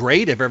would be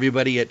great if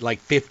everybody at like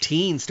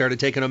 15 started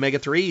taking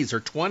omega-3s, or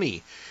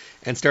 20,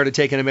 and started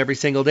taking them every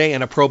single day,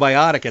 and a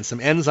probiotic and some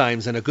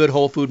enzymes and a good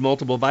whole food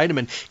multiple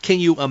vitamin. Can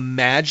you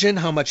imagine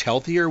how much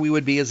healthier we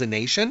would be as a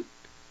nation?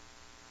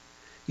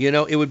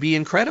 It would be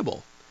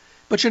incredible.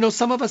 But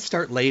some of us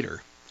start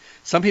later.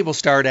 Some people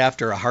start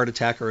after a heart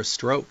attack or a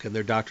stroke, and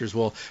their doctors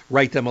will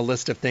write them a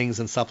list of things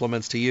and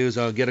supplements to use.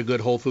 Oh, get a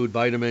good whole food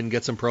vitamin,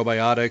 get some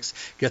probiotics,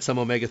 get some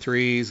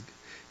omega-3s,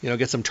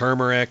 get some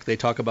turmeric. They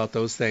talk about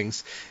those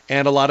things.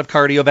 And a lot of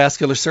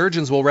cardiovascular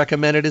surgeons will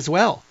recommend it as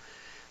well.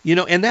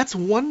 And that's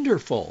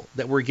wonderful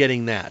that we're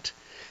getting that.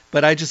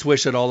 But I just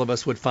wish that all of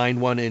us would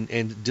find one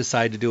and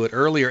decide to do it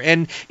earlier.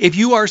 And if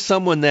you are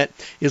someone that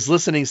is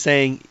listening,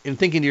 saying and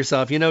thinking to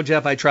yourself,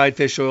 Jeff, I tried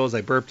fish oils,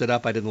 I burped it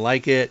up, I didn't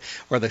like it,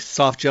 or the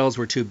soft gels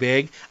were too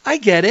big. I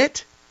get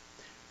it.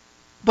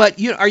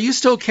 But are you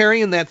still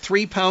carrying that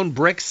 3-pound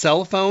brick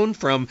cell phone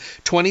from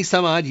 20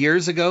 some odd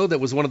years ago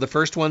that was one of the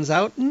first ones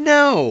out?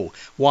 No.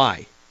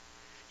 Why?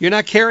 You're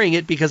not carrying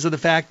it because of the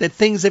fact that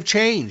things have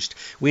changed.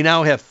 We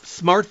now have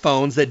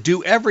smartphones that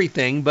do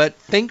everything but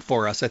think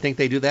for us. I think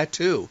they do that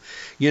too.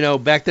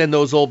 Back then,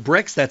 those old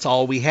bricks, that's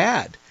all we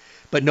had.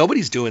 But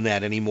nobody's doing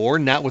that anymore,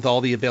 not with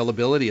all the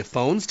availability of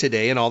phones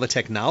today and all the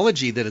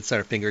technology that it's at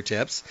our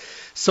fingertips.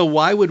 So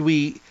why would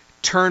we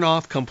turn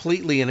off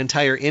completely an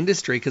entire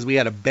industry because we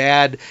had a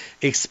bad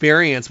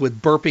experience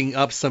with burping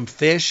up some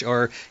fish,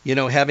 or,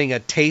 having a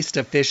taste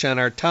of fish on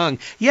our tongue?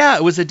 Yeah,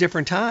 it was a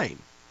different time.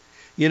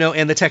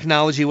 And the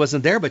technology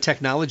wasn't there, but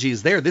technology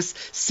is there. This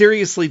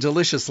Seriously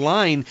Delicious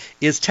line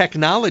is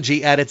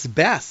technology at its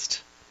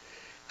best.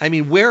 I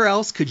mean, where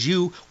else could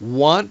you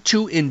want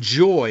to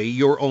enjoy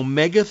your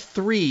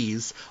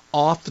omega-3s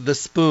off the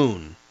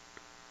spoon?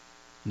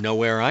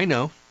 Nowhere I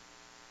know.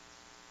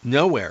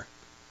 Nowhere.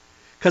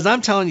 Because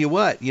I'm telling you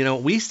what,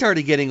 we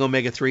started getting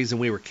omega-3s when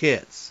we were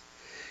kids.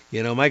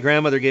 My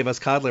grandmother gave us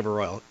cod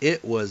liver oil.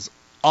 It was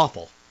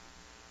awful.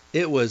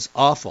 It was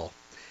awful.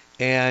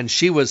 And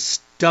she was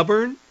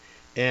stubborn,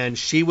 and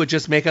she would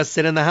just make us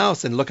sit in the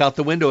house and look out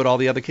the window at all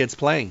the other kids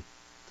playing.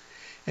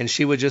 And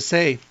she would just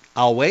say,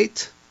 I'll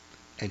wait.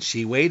 And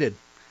she waited.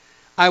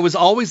 I was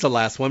always the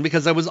last one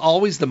because I was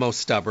always the most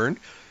stubborn.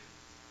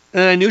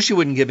 And I knew she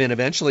wouldn't give in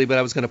eventually, but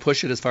I was going to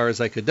push it as far as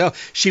I could go.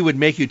 She would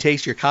make you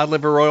taste your cod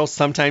liver oil.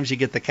 Sometimes you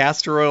get the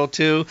castor oil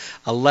too,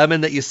 a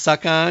lemon that you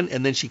suck on,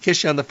 and then she'd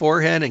kiss you on the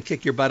forehead and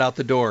kick your butt out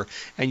the door.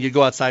 And you'd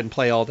go outside and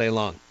play all day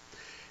long.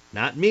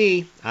 Not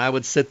me. I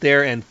would sit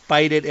there and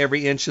fight it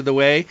every inch of the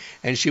way,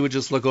 and she would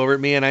just look over at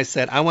me, and I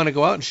said, I want to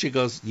go out. And she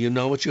goes, you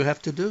know what you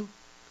have to do?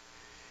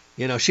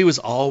 She was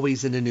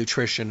always into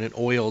nutrition and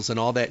oils and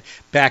all that.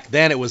 Back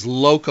then, it was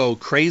loco,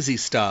 crazy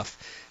stuff,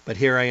 but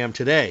here I am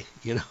today,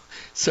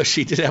 So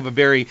she did have a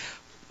very,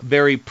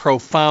 very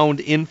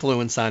profound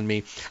influence on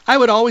me. I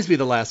would always be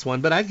the last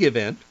one, but I'd give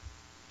in,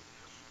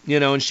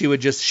 and she would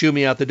just shoo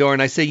me out the door,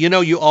 and I say,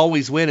 you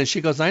always win, and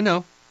she goes, I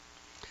know.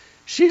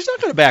 She's not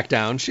going to back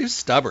down. She's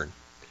stubborn.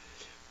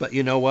 But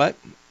you know what?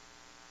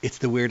 It's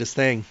the weirdest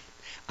thing.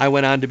 I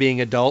went on to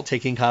being adult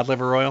taking cod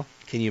liver oil.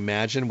 Can you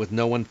imagine? With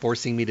no one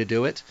forcing me to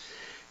do it.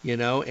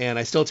 And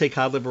I still take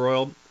cod liver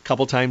oil a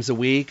couple times a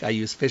week. I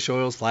use fish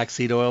oils,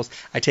 flaxseed oils.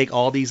 I take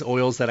all these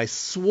oils that I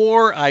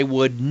swore I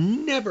would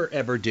never,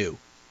 ever do.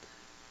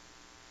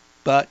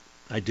 But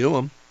I do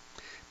them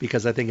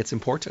because I think it's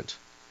important.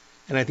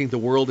 And I think the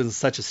world is in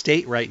such a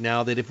state right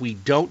now that if we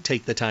don't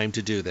take the time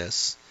to do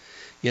this,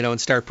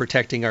 and start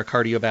protecting our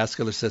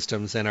cardiovascular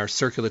systems and our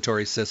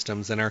circulatory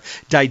systems and our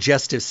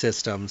digestive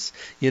systems,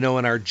 and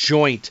our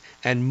joint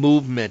and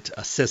movement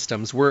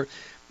systems, we're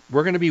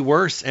going to be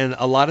worse. And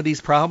a lot of these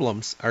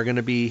problems are going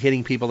to be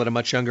hitting people at a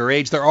much younger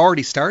age. They're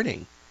already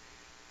starting.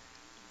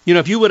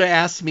 If you would have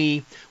asked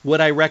me, would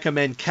I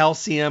recommend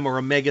calcium or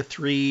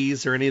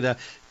omega-3s or any of the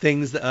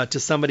things to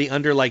somebody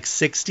under like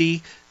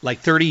 60,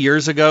 like 30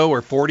 years ago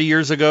or 40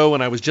 years ago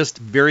when I was just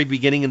very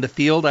beginning in the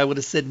field, I would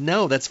have said,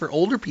 no, that's for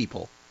older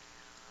people.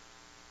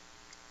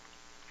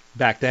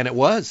 Back then it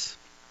was.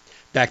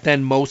 Back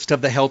then, most of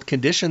the health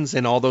conditions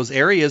in all those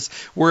areas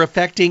were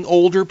affecting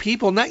older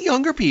people, not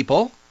younger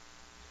people.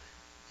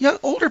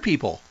 Older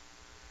people.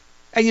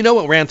 And you know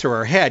what ran through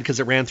our head, because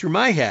it ran through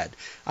my head.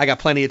 I got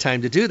plenty of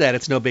time to do that.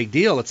 It's no big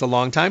deal. It's a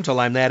long time till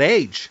I'm that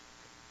age.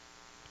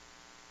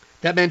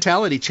 That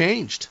mentality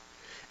changed.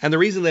 And the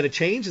reason that it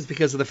changed is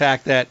because of the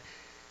fact that,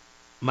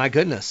 my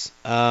goodness,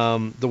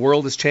 the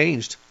world has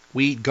changed.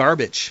 We eat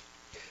garbage.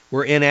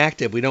 We're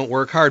inactive. We don't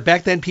work hard.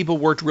 Back then, people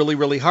worked really,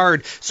 really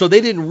hard, so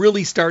they didn't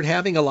really start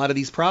having a lot of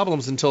these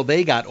problems until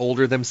they got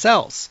older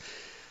themselves.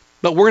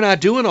 But we're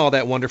not doing all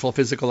that wonderful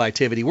physical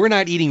activity. We're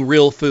not eating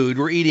real food.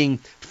 We're eating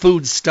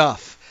food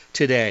stuff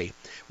today.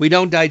 We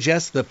don't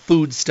digest the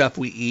food stuff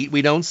we eat.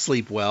 We don't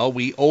sleep well.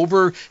 We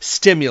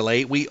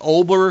overstimulate. We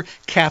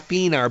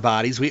over-caffeine our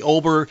bodies. We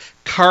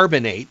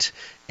over-carbonate.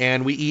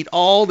 And we eat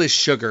all this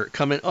sugar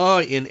coming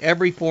in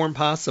every form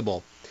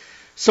possible.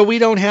 So we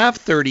don't have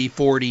 30,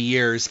 40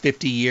 years,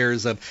 50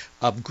 years of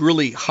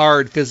really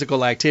hard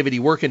physical activity,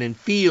 working in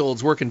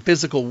fields, working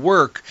physical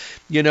work,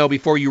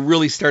 before you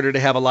really started to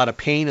have a lot of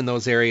pain in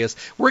those areas.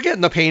 We're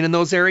getting the pain in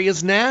those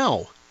areas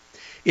now.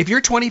 If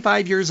you're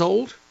 25 years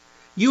old,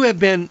 you have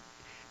been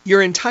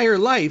your entire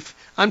life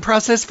on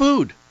processed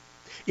food.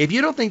 If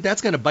you don't think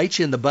that's going to bite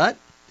you in the butt,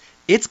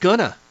 it's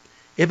gonna,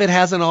 if it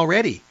hasn't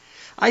already.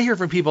 I hear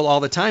from people all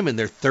the time in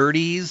their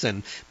 30s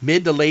and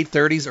mid to late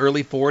 30s,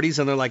 early 40s,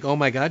 and they're like, oh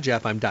my God,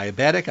 Jeff, I'm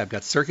diabetic. I've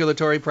got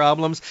circulatory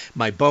problems.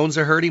 My bones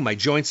are hurting. My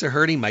joints are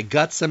hurting. My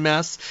gut's a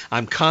mess.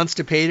 I'm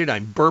constipated.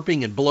 I'm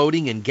burping and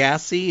bloating and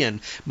gassy, and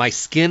my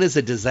skin is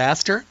a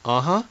disaster.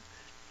 I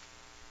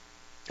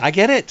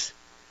get it.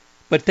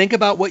 But think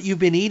about what you've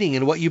been eating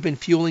and what you've been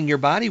fueling your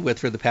body with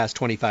for the past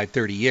 25,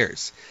 30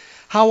 years.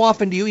 How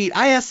often do you eat?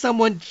 I asked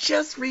someone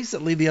just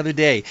recently the other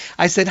day,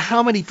 I said,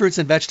 how many fruits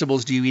and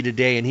vegetables do you eat a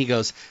day? And he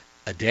goes,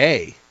 a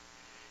day?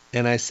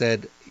 And I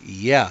said,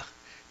 yeah,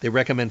 they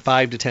recommend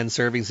 5 to 10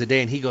 servings a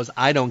day. And he goes,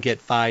 I don't get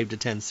 5 to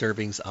 10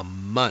 servings a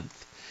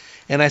month.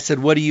 And I said,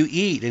 what do you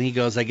eat? And he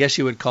goes, I guess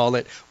you would call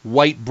it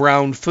white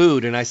brown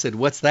food. And I said,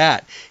 what's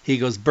that? He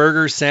goes,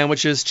 burgers,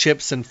 sandwiches,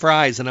 chips, and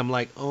fries. And I'm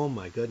like, oh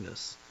my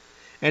goodness.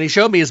 And he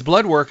showed me his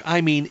blood work.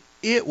 I mean,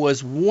 it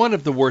was one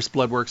of the worst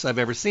blood works I've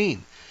ever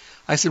seen.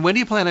 I said, when do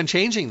you plan on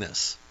changing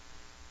this?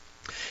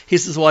 He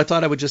says, well, I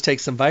thought I would just take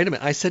some vitamin.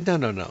 I said,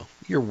 no.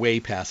 You're way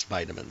past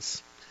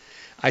vitamins.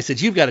 I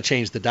said, you've got to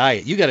change the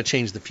diet. You got to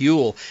change the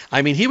fuel.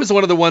 I mean, he was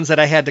one of the ones that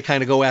I had to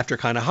kind of go after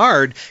kind of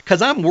hard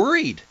because I'm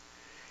worried.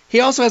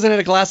 He also hasn't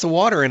had a glass of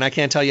water and I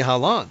can't tell you how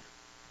long.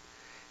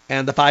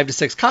 And the 5 to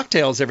 6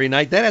 cocktails every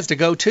night, that has to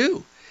go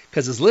too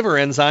because his liver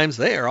enzymes,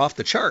 they are off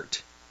the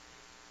chart.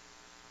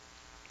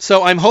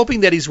 So I'm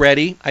hoping that he's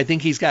ready. I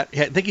think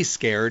he's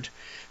scared.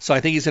 So I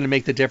think he's going to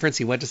make the difference.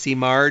 He went to see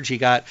Marge. He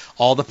got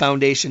all the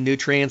foundation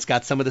nutrients,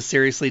 got some of the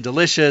Seriously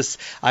Delicious.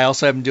 I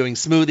also have him doing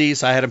smoothies.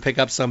 So I had him pick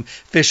up some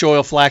fish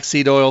oil,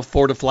 flaxseed oil,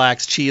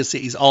 Fortiflax, chia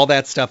seeds, all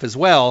that stuff as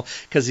well,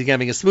 because he's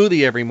having a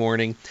smoothie every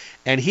morning.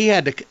 And he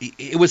had to,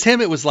 it was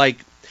him, it was like,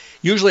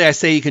 usually I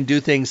say you can do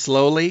things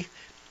slowly.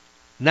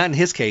 Not in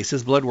his case.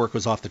 His blood work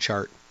was off the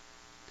chart.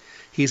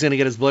 He's going to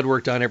get his blood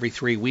work done every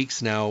 3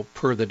 weeks now,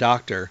 per the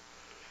doctor.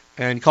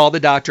 And called the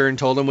doctor and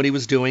told him what he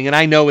was doing. And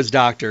I know his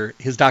doctor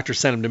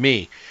sent him to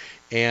me.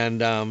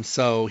 And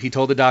so he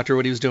told the doctor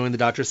what he was doing. The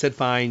doctor said,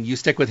 fine, you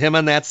stick with him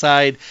on that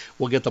side.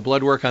 We'll get the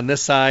blood work on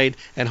this side.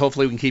 And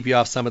hopefully we can keep you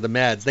off some of the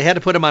meds. They had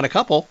to put him on a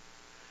couple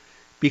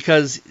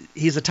because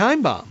he's a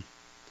time bomb.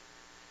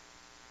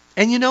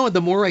 And the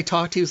more I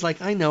talked, he was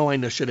like, I know,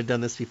 should have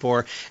done this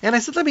before. And I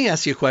said, let me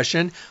ask you a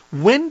question.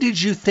 When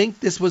did you think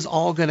this was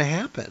all going to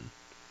happen?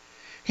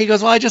 He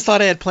goes, well, I just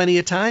thought I had plenty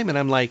of time. And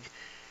I'm like,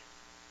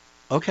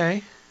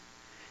 okay.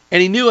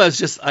 And he knew I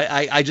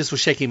just was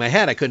shaking my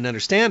head. I couldn't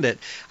understand it.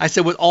 I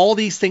said, with all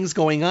these things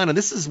going on, and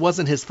this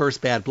wasn't his first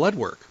bad blood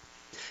work.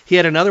 He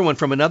had another one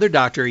from another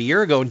doctor a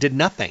year ago and did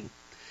nothing.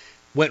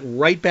 Went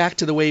right back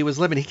to the way he was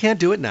living. He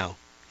can't do it now.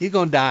 He's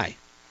going to die.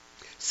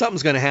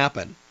 Something's going to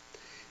happen.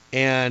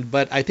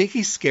 But I think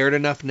he's scared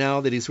enough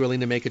now that he's willing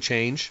to make a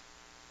change.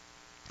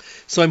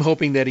 So I'm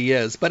hoping that he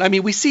is. But I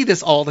mean, we see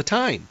this all the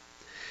time.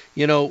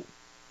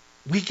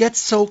 We get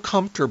so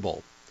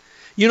comfortable.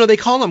 They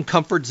call them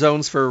comfort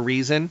zones for a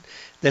reason.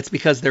 That's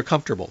because they're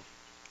comfortable.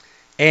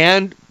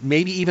 And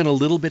maybe even a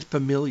little bit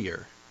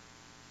familiar.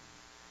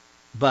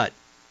 But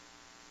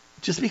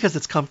just because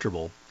it's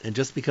comfortable and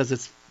just because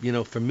it's,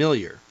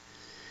 familiar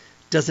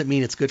doesn't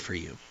mean it's good for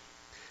you.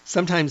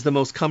 Sometimes the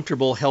most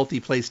comfortable, healthy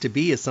place to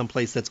be is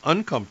someplace that's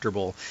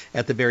uncomfortable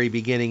at the very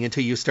beginning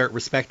until you start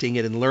respecting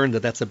it and learn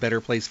that that's a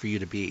better place for you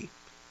to be.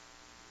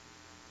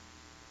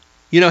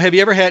 Have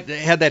you ever had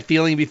that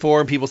feeling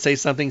before and people say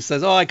something,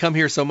 says, oh, I come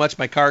here so much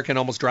my car can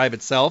almost drive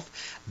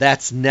itself?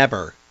 That's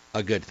never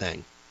a good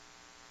thing.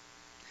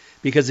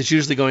 Because it's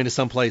usually going to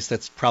some place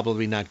that's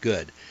probably not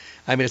good.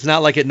 I mean, it's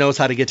not like it knows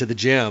how to get to the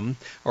gym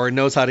or it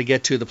knows how to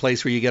get to the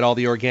place where you get all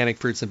the organic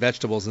fruits and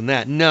vegetables and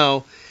that.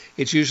 No,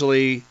 it's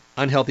usually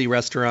unhealthy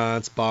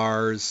restaurants,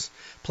 bars,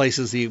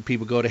 places that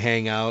people go to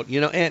hang out,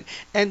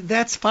 and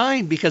that's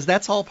fine because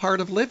that's all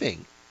part of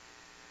living.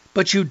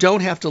 But you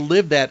don't have to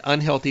live that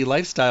unhealthy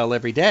lifestyle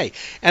every day.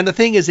 And the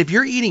thing is, if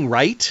you're eating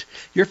right,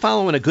 you're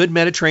following a good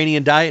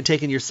Mediterranean diet,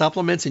 taking your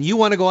supplements, and you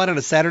want to go out on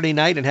a Saturday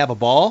night and have a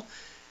ball,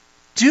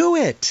 do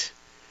it.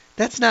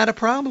 That's not a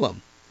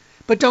problem.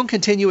 But don't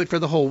continue it for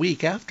the whole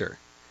week after.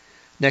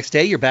 Next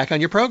day, you're back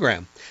on your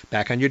program,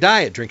 back on your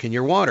diet, drinking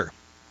your water.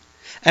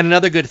 And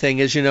another good thing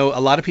is, a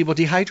lot of people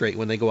dehydrate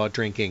when they go out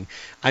drinking.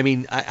 I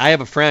mean, I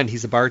have a friend,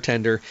 he's a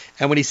bartender,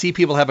 and when he sees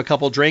people have a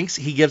couple drinks,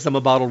 he gives them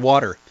a bottled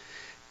water.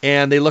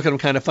 And they look at him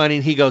kind of funny,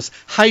 and he goes,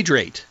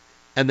 hydrate,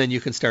 and then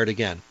you can start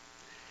again.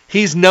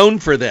 He's known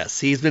for this.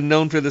 He's been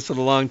known for this for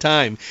a long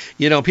time.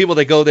 People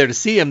that go there to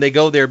see him, they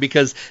go there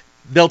because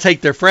they'll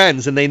take their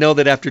friends, and they know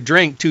that after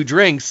 2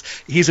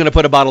 drinks, he's going to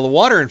put a bottle of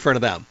water in front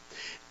of them.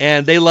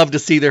 And they love to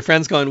see their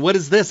friends going, what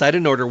is this? I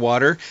didn't order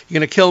water. You're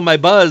going to kill my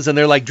buzz. And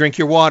they're like, drink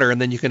your water,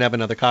 and then you can have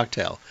another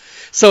cocktail.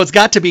 So it's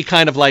got to be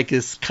kind of like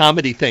this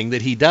comedy thing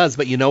that he does,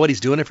 but you know what? He's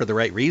doing it for the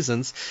right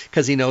reasons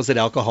because he knows that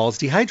alcohol is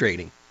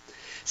dehydrating.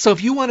 So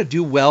if you want to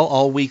do well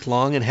all week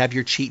long and have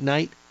your cheat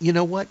night, you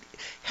know what?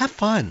 Have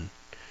fun.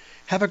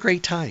 Have a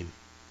great time.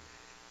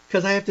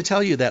 Because I have to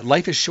tell you that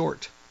life is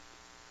short.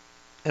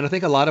 And I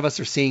think a lot of us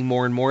are seeing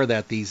more and more of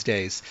that these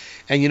days.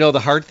 And you know, the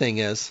hard thing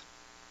is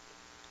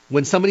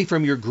when somebody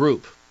from your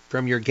group,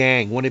 from your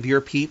gang, one of your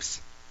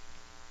peeps,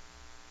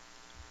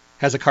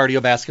 has a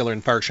cardiovascular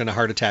infarction, a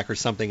heart attack or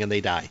something, and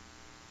they die.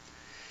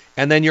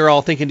 And then you're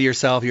all thinking to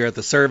yourself, you're at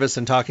the service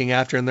and talking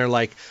after, and they're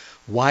like,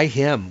 why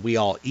him? We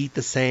all eat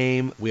the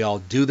same. We all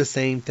do the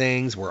same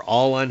things. We're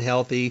all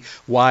unhealthy.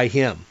 Why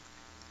him?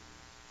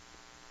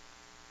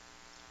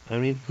 I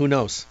mean, who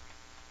knows?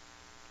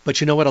 But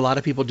you know what a lot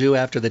of people do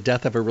after the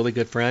death of a really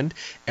good friend?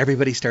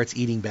 Everybody starts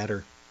eating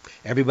better.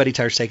 Everybody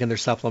starts taking their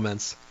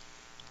supplements.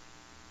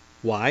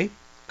 Why?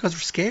 Because we're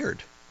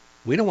scared.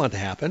 We don't want it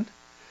to happen.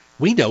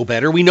 We know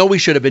better. We know we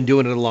should have been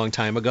doing it a long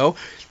time ago.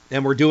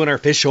 And we're doing our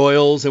fish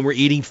oils and we're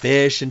eating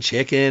fish and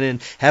chicken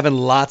and having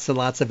lots and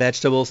lots of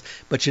vegetables.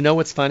 But you know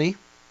what's funny?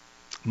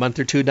 A month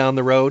or two down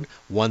the road,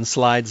 one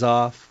slides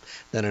off,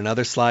 then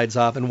another slides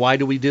off. And why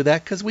do we do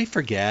that? Because we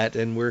forget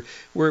and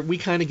we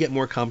kind of get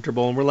more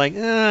comfortable and we're like,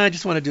 I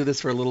just want to do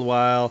this for a little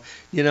while.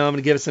 You know, I'm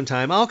going to give it some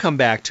time. I'll come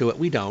back to it.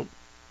 We don't.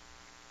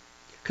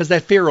 Because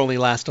that fear only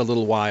lasts a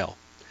little while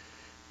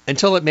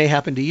until it may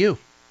happen to you.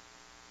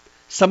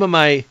 Some of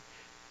my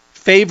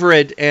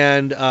favorite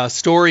and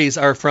stories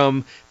are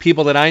from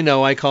people that I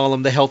know. I call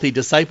them the healthy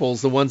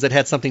disciples, the ones that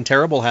had something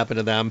terrible happen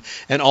to them.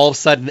 And all of a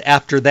sudden,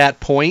 after that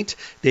point,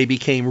 they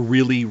became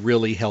really,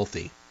 really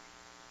healthy.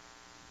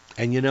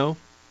 And you know,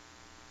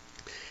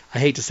 I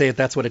hate to say it,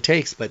 that's what it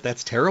takes, but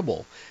that's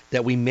terrible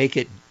that we make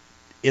it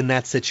in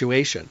that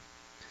situation.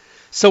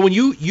 So when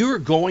you're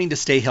going to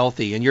stay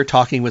healthy and you're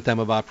talking with them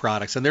about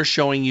products and they're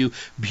showing you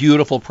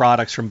beautiful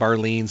products from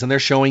Barleans and they're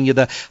showing you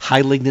the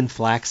high lignin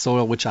flax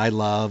oil, which I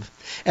love.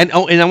 And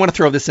I want to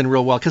throw this in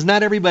real well because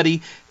not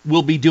everybody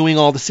will be doing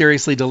all the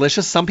Seriously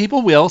Delicious. Some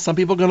people will. Some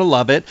people are going to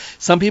love it.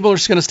 Some people are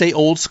just going to stay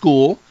old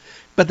school,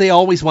 but they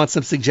always want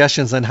some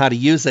suggestions on how to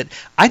use it.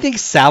 I think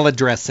salad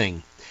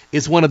dressing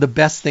is one of the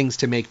best things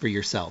to make for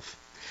yourself.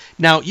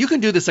 Now, you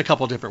can do this a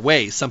couple different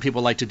ways. Some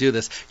people like to do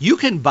this. You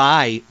can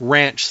buy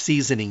ranch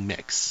seasoning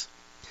mix.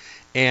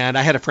 And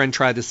I had a friend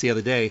try this the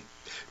other day.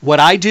 What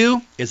I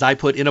do is I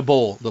put in a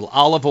bowl little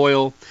olive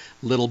oil,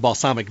 little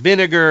balsamic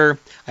vinegar.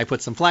 I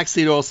put some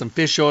flaxseed oil, some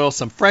fish oil,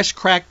 some fresh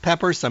cracked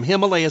pepper, some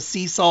Himalaya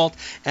sea salt,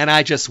 and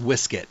I just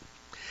whisk it.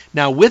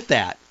 Now, with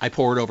that, I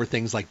pour it over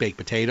things like baked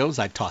potatoes.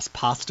 I toss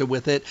pasta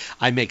with it.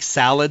 I make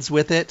salads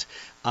with it.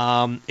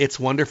 It's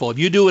wonderful. If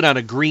you do it on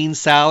a green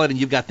salad and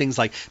you've got things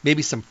like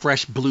maybe some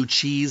fresh blue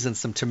cheese and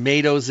some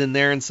tomatoes in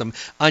there and some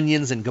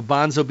onions and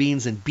garbanzo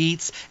beans and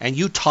beets, and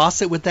you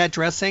toss it with that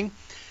dressing,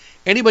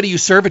 anybody you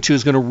serve it to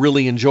is going to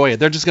really enjoy it.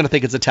 They're just going to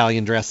think it's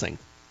Italian dressing.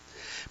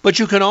 But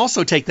you can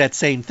also take that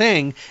same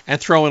thing and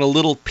throw in a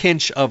little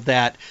pinch of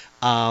that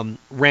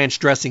ranch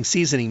dressing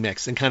seasoning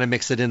mix and kind of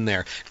mix it in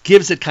there.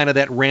 Gives it kind of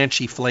that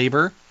ranchy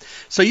flavor.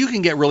 So you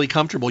can get really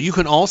comfortable. You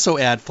can also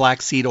add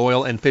flaxseed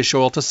oil and fish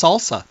oil to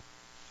salsa.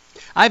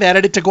 I've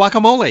added it to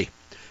guacamole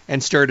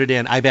and stirred it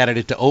in. I've added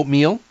it to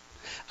oatmeal.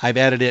 I've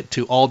added it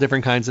to all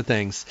different kinds of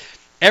things.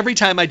 Every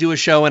time I do a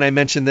show and I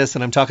mention this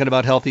and I'm talking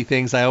about healthy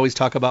things, I always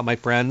talk about my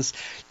friends.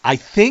 I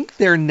think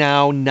they're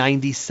now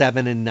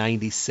 97 and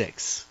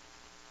 96.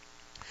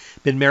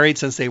 Been married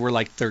since they were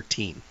like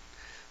 13.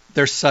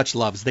 They're such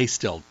loves. They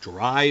still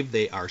drive.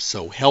 They are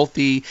so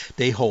healthy.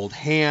 They hold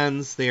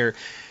hands. They're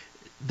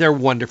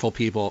wonderful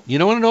people.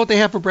 You want to know what they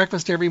have for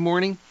breakfast every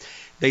morning?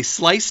 They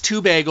slice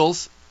 2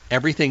 bagels,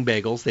 everything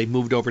bagels. They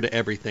moved over to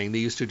everything. They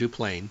used to do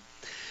plain.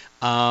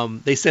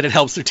 They said it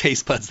helps their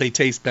taste buds. They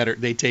taste better.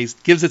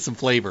 Gives it some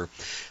flavor.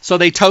 So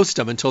they toast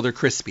them until they're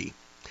crispy.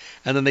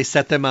 And then they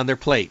set them on their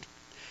plate.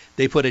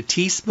 They put a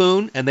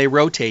teaspoon and they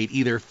rotate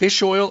either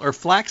fish oil or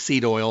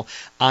flaxseed oil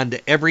onto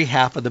every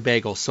half of the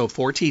bagel. So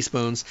 4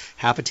 teaspoons,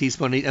 half a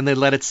teaspoon, and they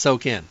let it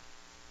soak in.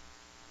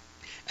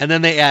 And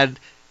then they add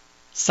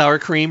sour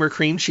cream or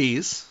cream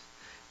cheese,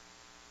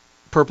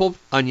 purple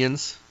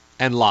onions,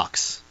 and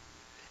lox,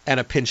 and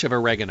a pinch of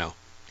oregano.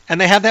 And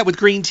they have that with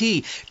green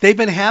tea. They've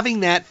been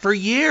having that for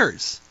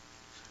years.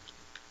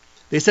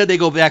 They said they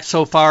go back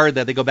so far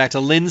that they go back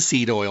to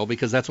linseed oil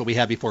because that's what we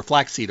had before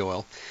flaxseed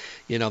oil.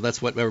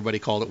 That's what everybody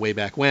called it way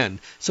back when.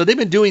 So they've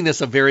been doing this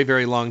a very,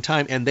 very long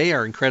time, and they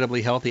are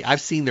incredibly healthy.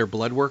 I've seen their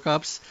blood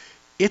workups.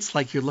 It's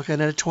like you're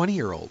looking at a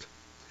 20-year-old.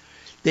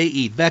 They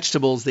eat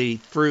vegetables. They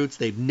eat fruits.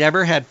 They've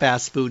never had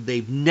fast food.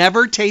 They've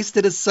never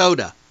tasted a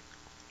soda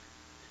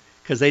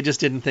because they just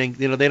didn't think,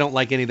 they don't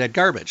like any of that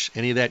garbage,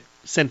 any of that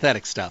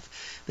synthetic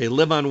stuff. They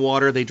live on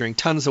water. They drink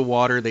tons of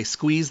water. They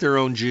squeeze their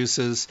own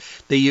juices.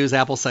 They use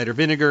apple cider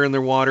vinegar in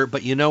their water.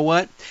 But you know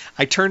what?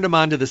 I turned them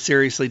on to the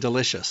Seriously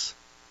Delicious.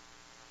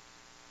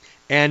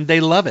 And they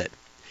love it.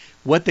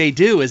 What they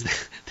do is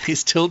They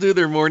still do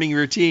their morning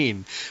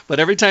routine. But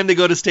every time they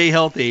go to Stay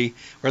Healthy,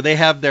 or they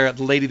have the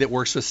lady that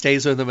works with,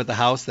 stays with them at the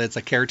house, that's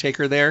a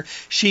caretaker there,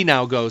 she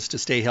now goes to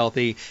Stay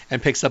Healthy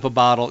and picks up a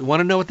bottle. You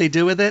want to know what they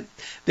do with it?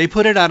 They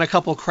put it on a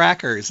couple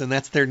crackers, and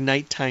that's their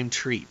nighttime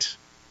treat.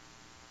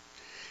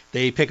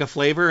 They pick a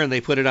flavor and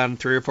they put it on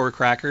 3 or 4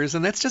 crackers,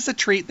 and that's just a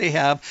treat they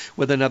have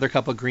with another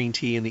cup of green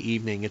tea in the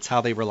evening. It's how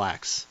they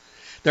relax.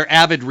 They're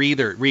avid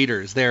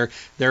readers. Their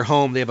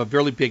home, they have a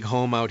really big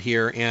home out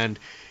here, and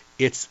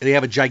they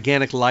have a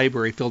gigantic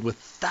library filled with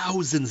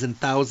thousands and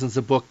thousands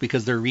of books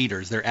because they're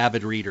readers. They're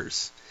avid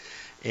readers.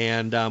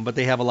 And but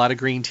they have a lot of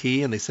green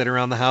tea, and they sit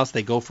around the house.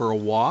 They go for a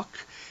walk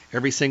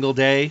every single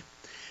day.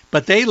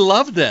 But they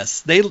love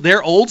this.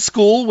 They're old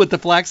school with the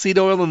flaxseed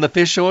oil and the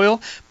fish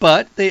oil,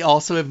 but they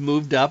also have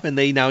moved up, and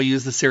they now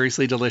use the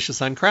Seriously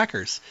Delicious on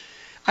crackers.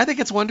 I think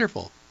it's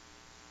wonderful.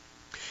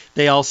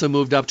 They also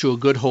moved up to a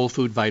good whole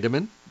food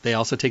vitamin. They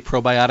also take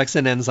probiotics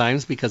and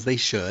enzymes because they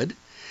should.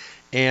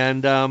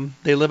 And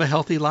they live a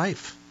healthy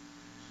life.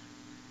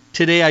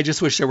 Today, I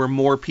just wish there were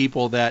more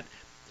people that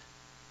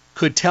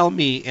could tell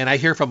me, and I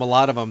hear from a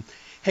lot of them,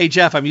 hey,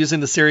 Jeff, I'm using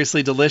the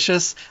Seriously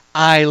Delicious.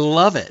 I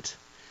love it.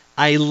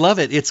 I love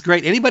it. It's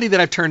great. Anybody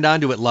that I've turned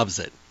on to it loves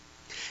it.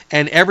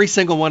 And every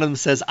single one of them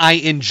says, I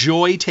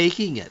enjoy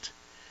taking it.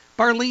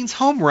 Barlene's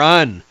home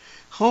run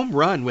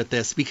with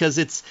this, because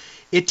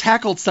it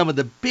tackled some of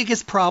the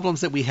biggest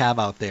problems that we have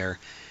out there.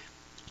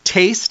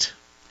 Taste,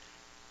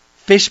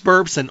 fish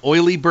burps and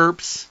oily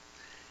burps,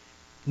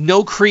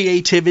 no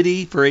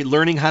creativity for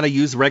learning how to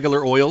use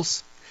regular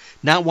oils,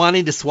 not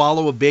wanting to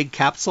swallow a big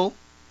capsule.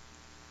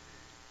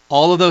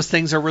 All of those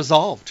things are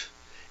resolved.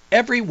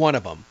 Every one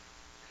of them.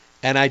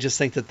 And I just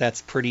think that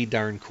that's pretty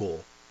darn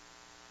cool.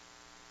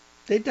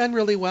 They've done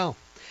really well.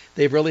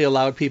 They've really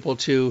allowed people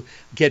to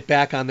get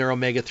back on their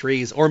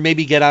omega-3s, or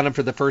maybe get on them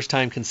for the first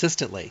time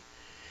consistently.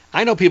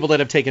 I know people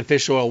that have taken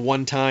fish oil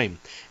one time,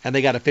 and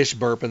they got a fish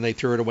burp, and they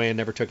threw it away and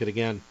never took it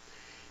again.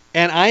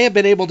 And I have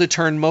been able to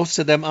turn most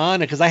of them on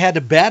because I had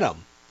to bet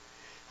them.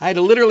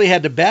 Literally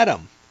had to bet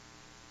them.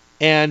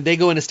 And they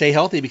go in to Stay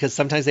Healthy because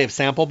sometimes they have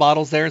sample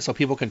bottles there, so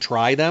people can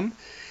try them.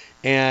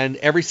 And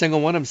every single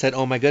one of them said,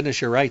 oh my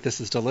goodness, you're right, this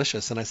is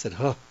delicious. And I said,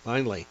 oh,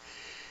 finally.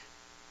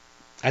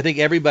 I think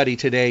everybody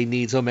today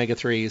needs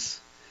omega-3s,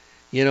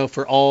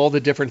 for all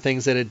the different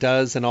things that it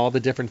does and all the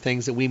different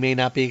things that we may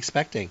not be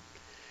expecting.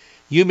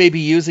 You may be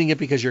using it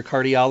because your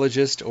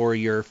cardiologist or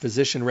your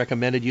physician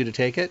recommended you to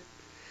take it,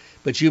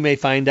 but you may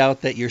find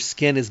out that your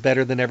skin is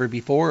better than ever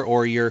before,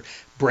 or your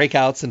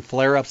breakouts and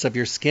flare-ups of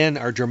your skin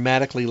are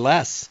dramatically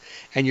less,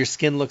 and your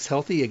skin looks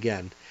healthy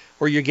again.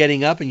 Or you're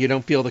getting up and you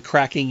don't feel the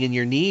cracking in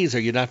your knees, or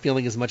you're not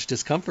feeling as much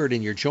discomfort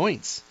in your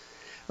joints,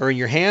 or in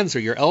your hands, or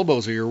your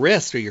elbows, or your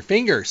wrists, or your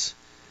fingers.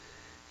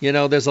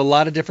 There's a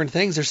lot of different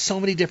things. There's so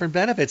many different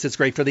benefits. It's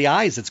great for the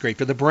eyes. It's great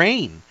for the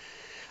brain.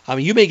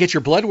 You may get your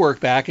blood work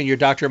back, and your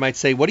doctor might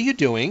say, what are you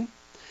doing?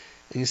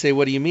 And you say,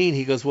 what do you mean?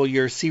 He goes, well,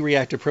 your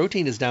C-reactive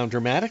protein is down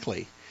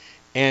dramatically,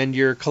 and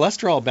your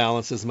cholesterol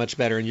balance is much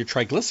better, and your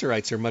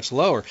triglycerides are much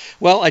lower.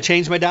 Well, I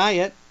changed my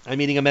diet. I'm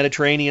eating a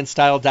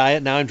Mediterranean-style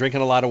diet now. I'm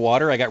drinking a lot of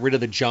water. I got rid of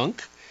the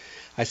junk.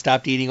 I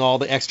stopped eating all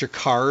the extra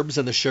carbs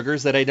and the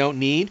sugars that I don't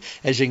need.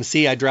 As you can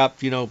see, I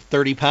dropped,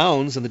 30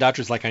 pounds, and the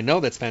doctor's like, I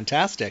know, that's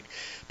fantastic.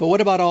 But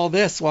what about all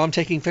this? Well, I'm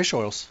taking fish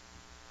oils,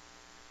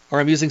 or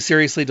I'm using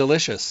Seriously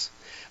Delicious,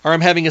 or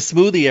I'm having a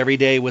smoothie every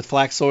day with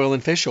flax oil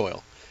and fish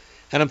oil.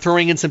 And I'm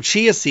throwing in some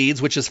chia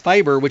seeds, which is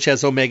fiber, which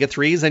has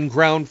omega-3s, and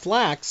ground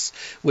flax,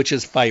 which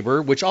is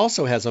fiber, which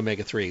also has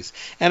omega-3s.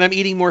 And I'm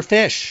eating more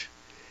fish.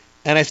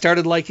 And I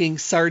started liking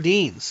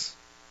sardines.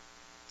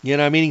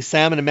 I'm eating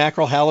salmon and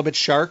mackerel, halibut,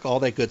 shark,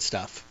 all that good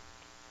stuff.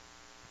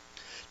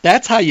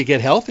 That's how you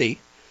get healthy,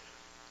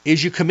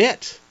 is you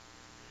commit.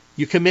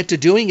 You commit to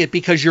doing it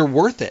because you're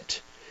worth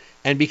it.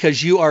 And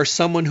because you are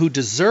someone who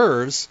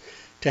deserves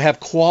to have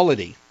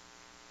quality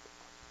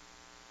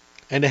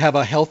and to have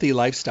a healthy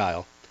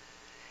lifestyle.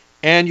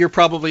 And you're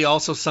probably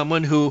also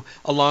someone who,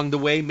 along the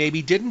way,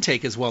 maybe didn't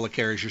take as well a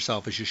care of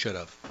yourself as you should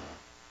have.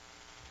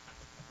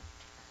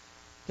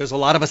 There's a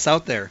lot of us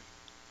out there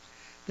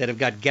that have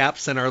got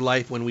gaps in our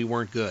life when we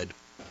weren't good.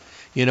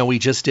 We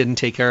just didn't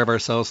take care of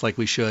ourselves like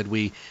we should.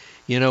 We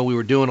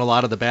were doing a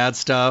lot of the bad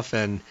stuff,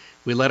 and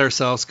we let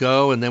ourselves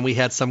go, and then we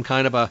had some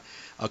kind of a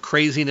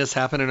craziness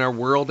happen in our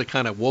world that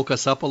kind of woke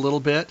us up a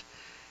little bit.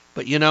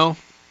 But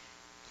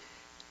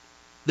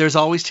there's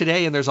always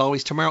today and there's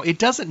always tomorrow. It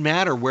doesn't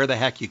matter where the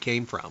heck you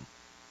came from,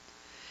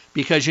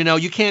 because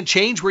you can't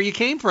change where you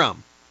came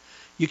from.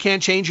 You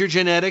can't change your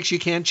genetics. You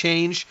can't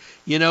change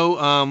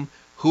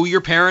who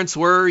your parents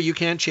were. You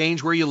can't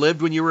change where you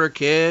lived when you were a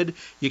kid.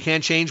 You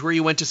can't change where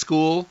you went to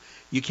school.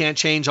 You can't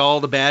change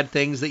all the bad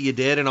things that you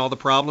did and all the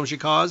problems you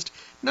caused.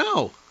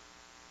 No,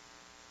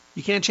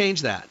 you can't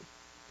change that.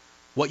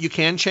 What you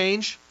can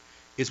change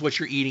is what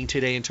you're eating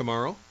today and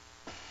tomorrow.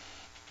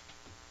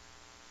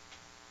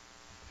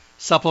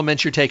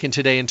 Supplements you're taking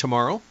today and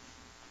tomorrow.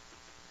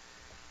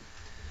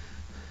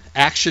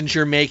 actions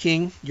you're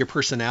making, your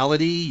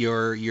personality,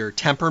 your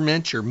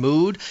temperament, your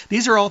mood.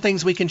 These are all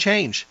things we can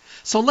change.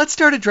 So let's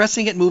start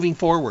addressing it moving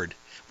forward.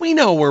 We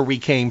know where we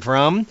came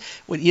from.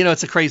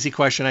 It's a crazy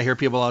question. I hear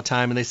people all the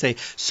time and they say,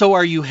 so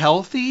are you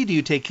healthy? Do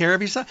you take care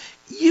of yourself?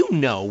 You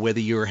know whether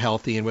you're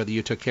healthy and whether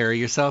you took care of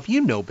yourself. You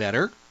know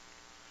better.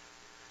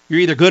 You're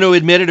either going to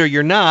admit it or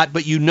you're not,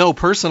 but you know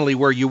personally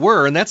where you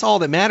were. And that's all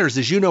that matters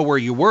is you know where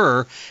you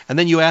were. And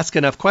then you ask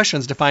enough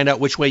questions to find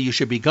out which way you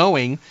should be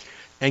going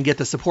and get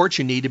the support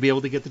you need to be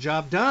able to get the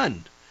job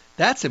done.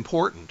 That's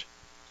important.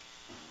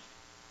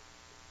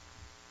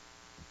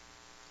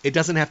 It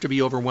doesn't have to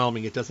be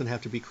overwhelming. It doesn't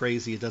have to be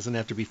crazy. It doesn't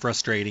have to be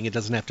frustrating. It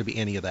doesn't have to be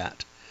any of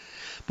that.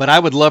 But I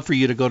would love for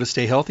you to go to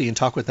Stay Healthy and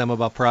talk with them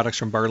about products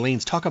from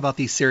Barlean's. Talk about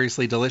these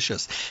Seriously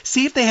Delicious.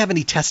 See if they have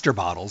any tester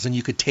bottles and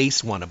you could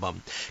taste one of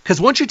them. Because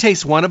once you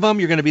taste one of them,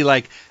 you're going to be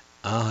like,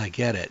 oh, I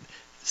get it.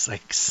 It's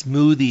like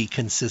smoothie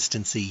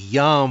consistency.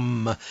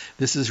 Yum.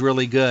 This is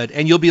really good.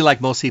 And you'll be like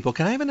most people,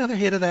 can I have another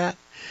hit of that?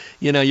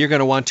 You're going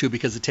to want to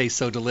because it tastes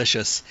so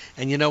delicious.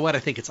 And you know what? I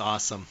think it's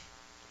awesome.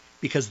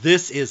 Because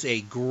this is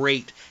a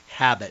great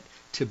habit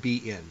to be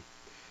in.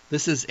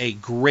 This is a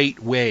great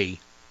way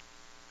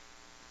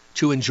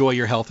to enjoy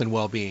your health and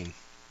well-being.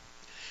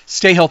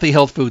 Stay Healthy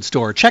Health Food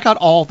Store. Check out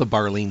all the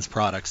Barlean's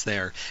products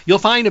there. You'll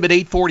find them at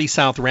 840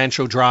 South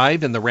Rancho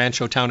Drive in the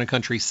Rancho Town and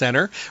Country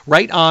Center,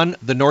 right on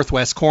the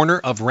northwest corner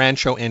of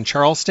Rancho and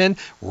Charleston,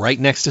 right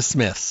next to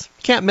Smith's.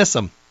 Can't miss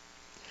them.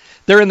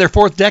 They're in their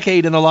 4th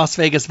decade in the Las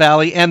Vegas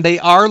Valley, and they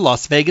are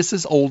Las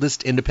Vegas's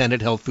oldest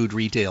independent health food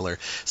retailer.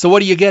 So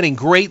what are you getting?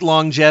 Great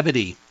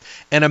longevity,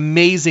 an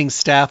amazing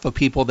staff of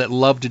people that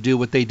love to do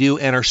what they do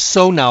and are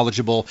so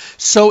knowledgeable,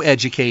 so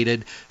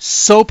educated,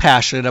 so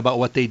passionate about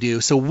what they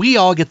do. So we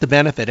all get the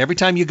benefit. Every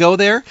time you go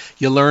there,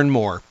 you learn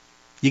more.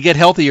 You get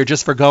healthier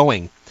just for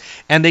going.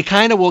 And they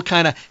will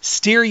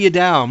steer you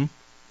down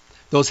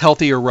those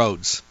healthier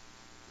roads.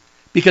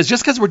 Because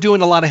just because we're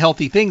doing a lot of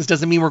healthy things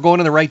doesn't mean we're going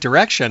in the right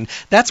direction.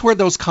 That's where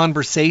those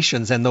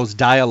conversations and those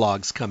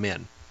dialogues come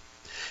in.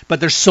 But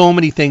there's so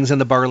many things in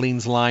the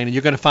Barlean's line, and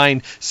you're going to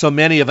find so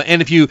many of them.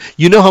 And if you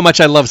know how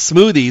much I love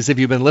smoothies, if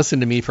you've been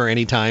listening to me for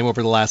any time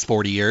over the last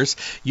 40 years,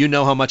 you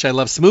know how much I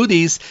love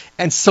smoothies.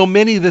 And so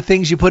many of the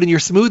things you put in your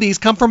smoothies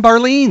come from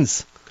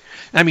Barlean's.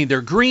 I mean,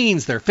 they're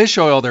greens, they're fish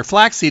oil, they're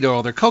flaxseed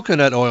oil, they're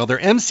coconut oil, they're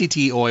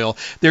MCT oil,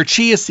 they're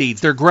chia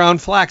seeds, they're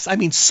ground flax. I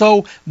mean,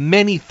 so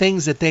many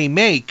things that they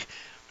make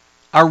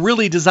are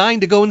really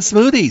designed to go in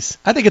smoothies.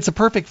 I think it's a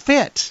perfect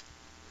fit.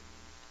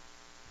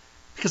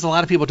 Because a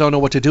lot of people don't know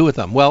what to do with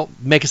them. Well,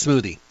 make a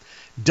smoothie.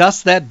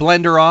 Dust that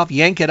blender off,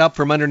 yank it up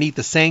from underneath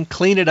the sink,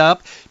 clean it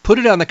up, put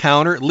it on the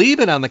counter, leave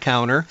it on the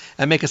counter,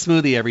 and make a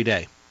smoothie every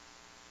day.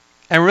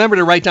 And remember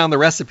to write down the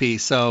recipe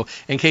so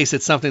in case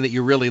it's something that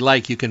you really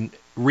like, you can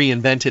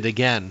reinvent it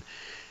again.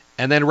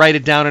 And then write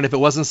it down, and if it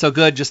wasn't so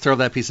good, just throw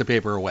that piece of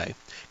paper away.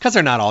 Because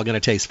they're not all going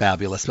to taste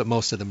fabulous, but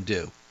most of them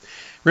do.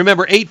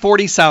 Remember,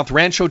 840 South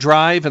Rancho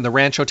Drive in the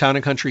Rancho Town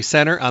and Country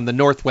Center on the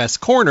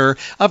northwest corner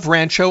of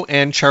Rancho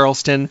and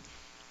Charleston,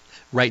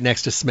 right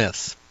next to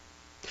Smith's.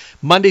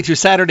 Monday through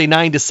Saturday,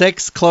 9 to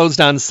 6, closed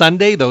on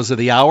Sunday. Those are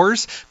the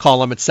hours. Call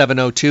them at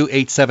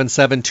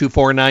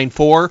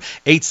 702-877-2494,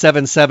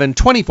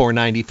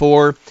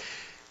 877-2494.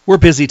 We're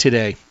busy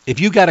today.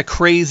 If you got a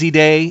crazy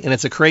day and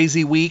it's a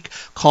crazy week,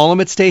 call them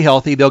at Stay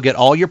Healthy. They'll get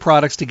all your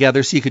products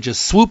together so you could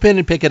just swoop in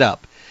and pick it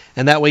up.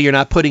 And that way you're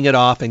not putting it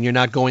off and you're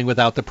not going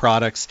without the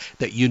products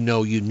that you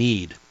know you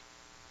need.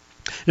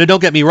 Now,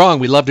 don't get me wrong.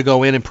 We love to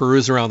go in and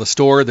peruse around the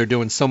store. They're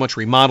doing so much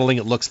remodeling.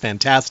 It looks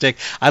fantastic.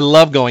 I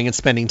love going and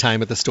spending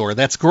time at the store.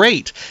 That's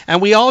great.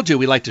 And we all do.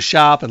 We like to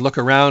shop and look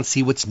around,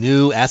 see what's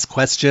new, ask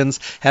questions,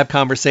 have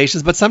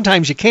conversations. But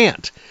sometimes you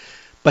can't.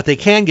 But they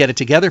can get it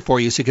together for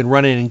you so you can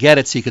run in and get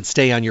it so you could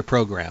stay on your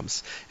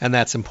programs. And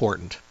that's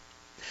important.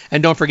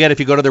 And don't forget, if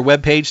you go to their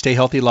webpage,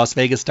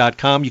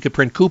 stayhealthylasvegas.com, you can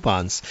print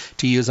coupons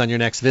to use on your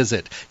next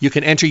visit. You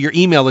can enter your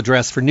email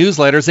address for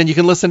newsletters, and you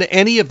can listen to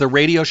any of the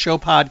radio show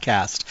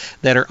podcasts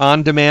that are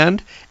on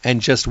demand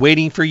and just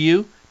waiting for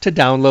you to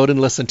download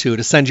and listen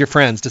to send your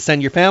friends, to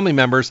send your family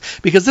members,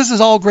 because this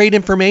is all great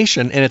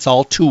information, and it's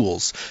all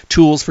tools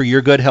for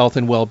your good health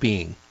and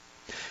well-being.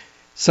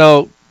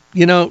 So,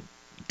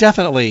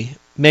 definitely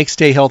make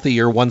Stay Healthy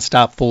your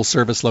one-stop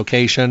full-service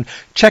location.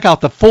 Check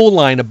out the full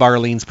line of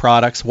Barlean's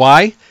products.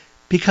 Why?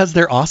 Because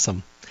they're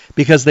awesome.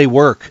 Because they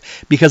work.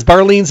 Because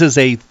Barlean's is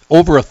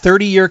over a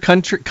 30-year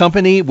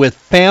company with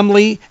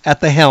family at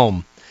the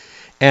helm.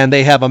 And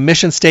they have a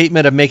mission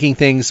statement of making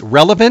things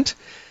relevant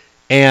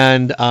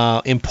and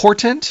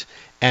important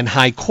and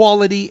high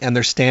quality, and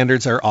their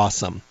standards are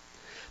awesome.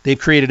 They've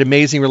created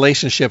amazing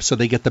relationships so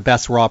they get the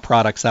best raw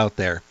products out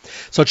there.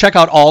 So check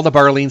out all the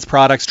Barlean's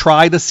products.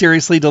 Try the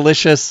Seriously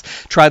Delicious.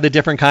 Try the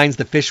different kinds,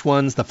 the fish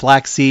ones, the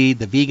flaxseed,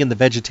 the vegan, the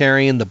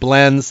vegetarian, the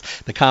blends,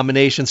 the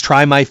combinations.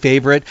 Try my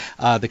favorite,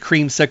 the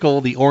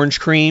creamsicle, the orange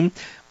cream.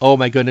 Oh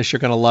my goodness,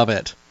 you're going to love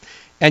it.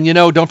 And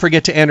don't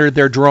forget to enter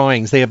their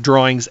drawings. They have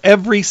drawings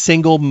every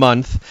single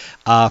month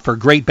for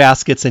great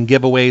baskets and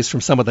giveaways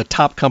from some of the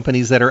top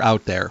companies that are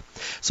out there.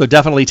 So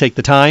definitely take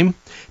the time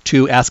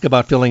to ask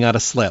about filling out a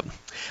slip.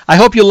 I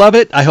hope you love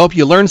it. I hope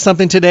you learned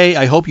something today.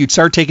 I hope you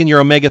start taking your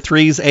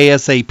omega-3s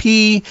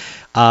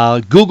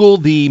ASAP. Google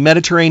the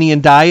Mediterranean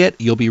diet.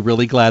 You'll be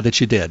really glad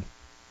that you did.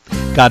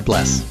 God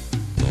bless.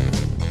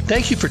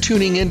 Thank you for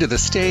tuning in to the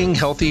Staying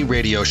Healthy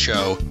Radio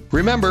Show.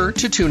 Remember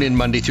to tune in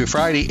Monday through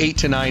Friday, 8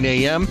 to 9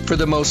 a.m. for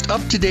the most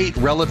up-to-date,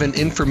 relevant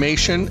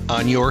information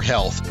on your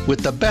health with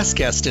the best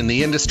guest in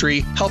the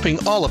industry,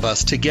 helping all of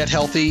us to get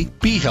healthy,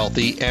 be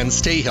healthy, and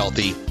stay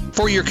healthy.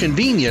 For your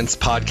convenience,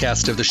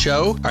 podcasts of the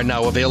show are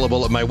now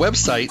available at my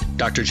website,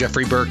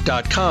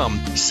 drjeffreyburke.com.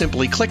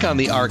 Simply click on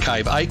the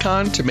archive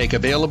icon to make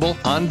available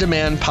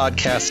on-demand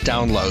podcast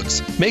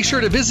downloads. Make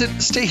sure to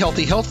visit Stay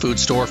Healthy Health Food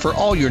Store for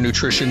all your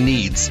nutrition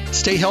needs.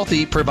 Stay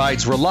Healthy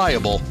provides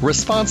reliable,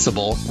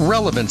 responsible,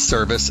 relevant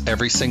service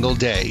every single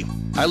day.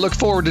 I look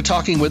forward to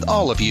talking with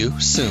all of you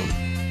soon.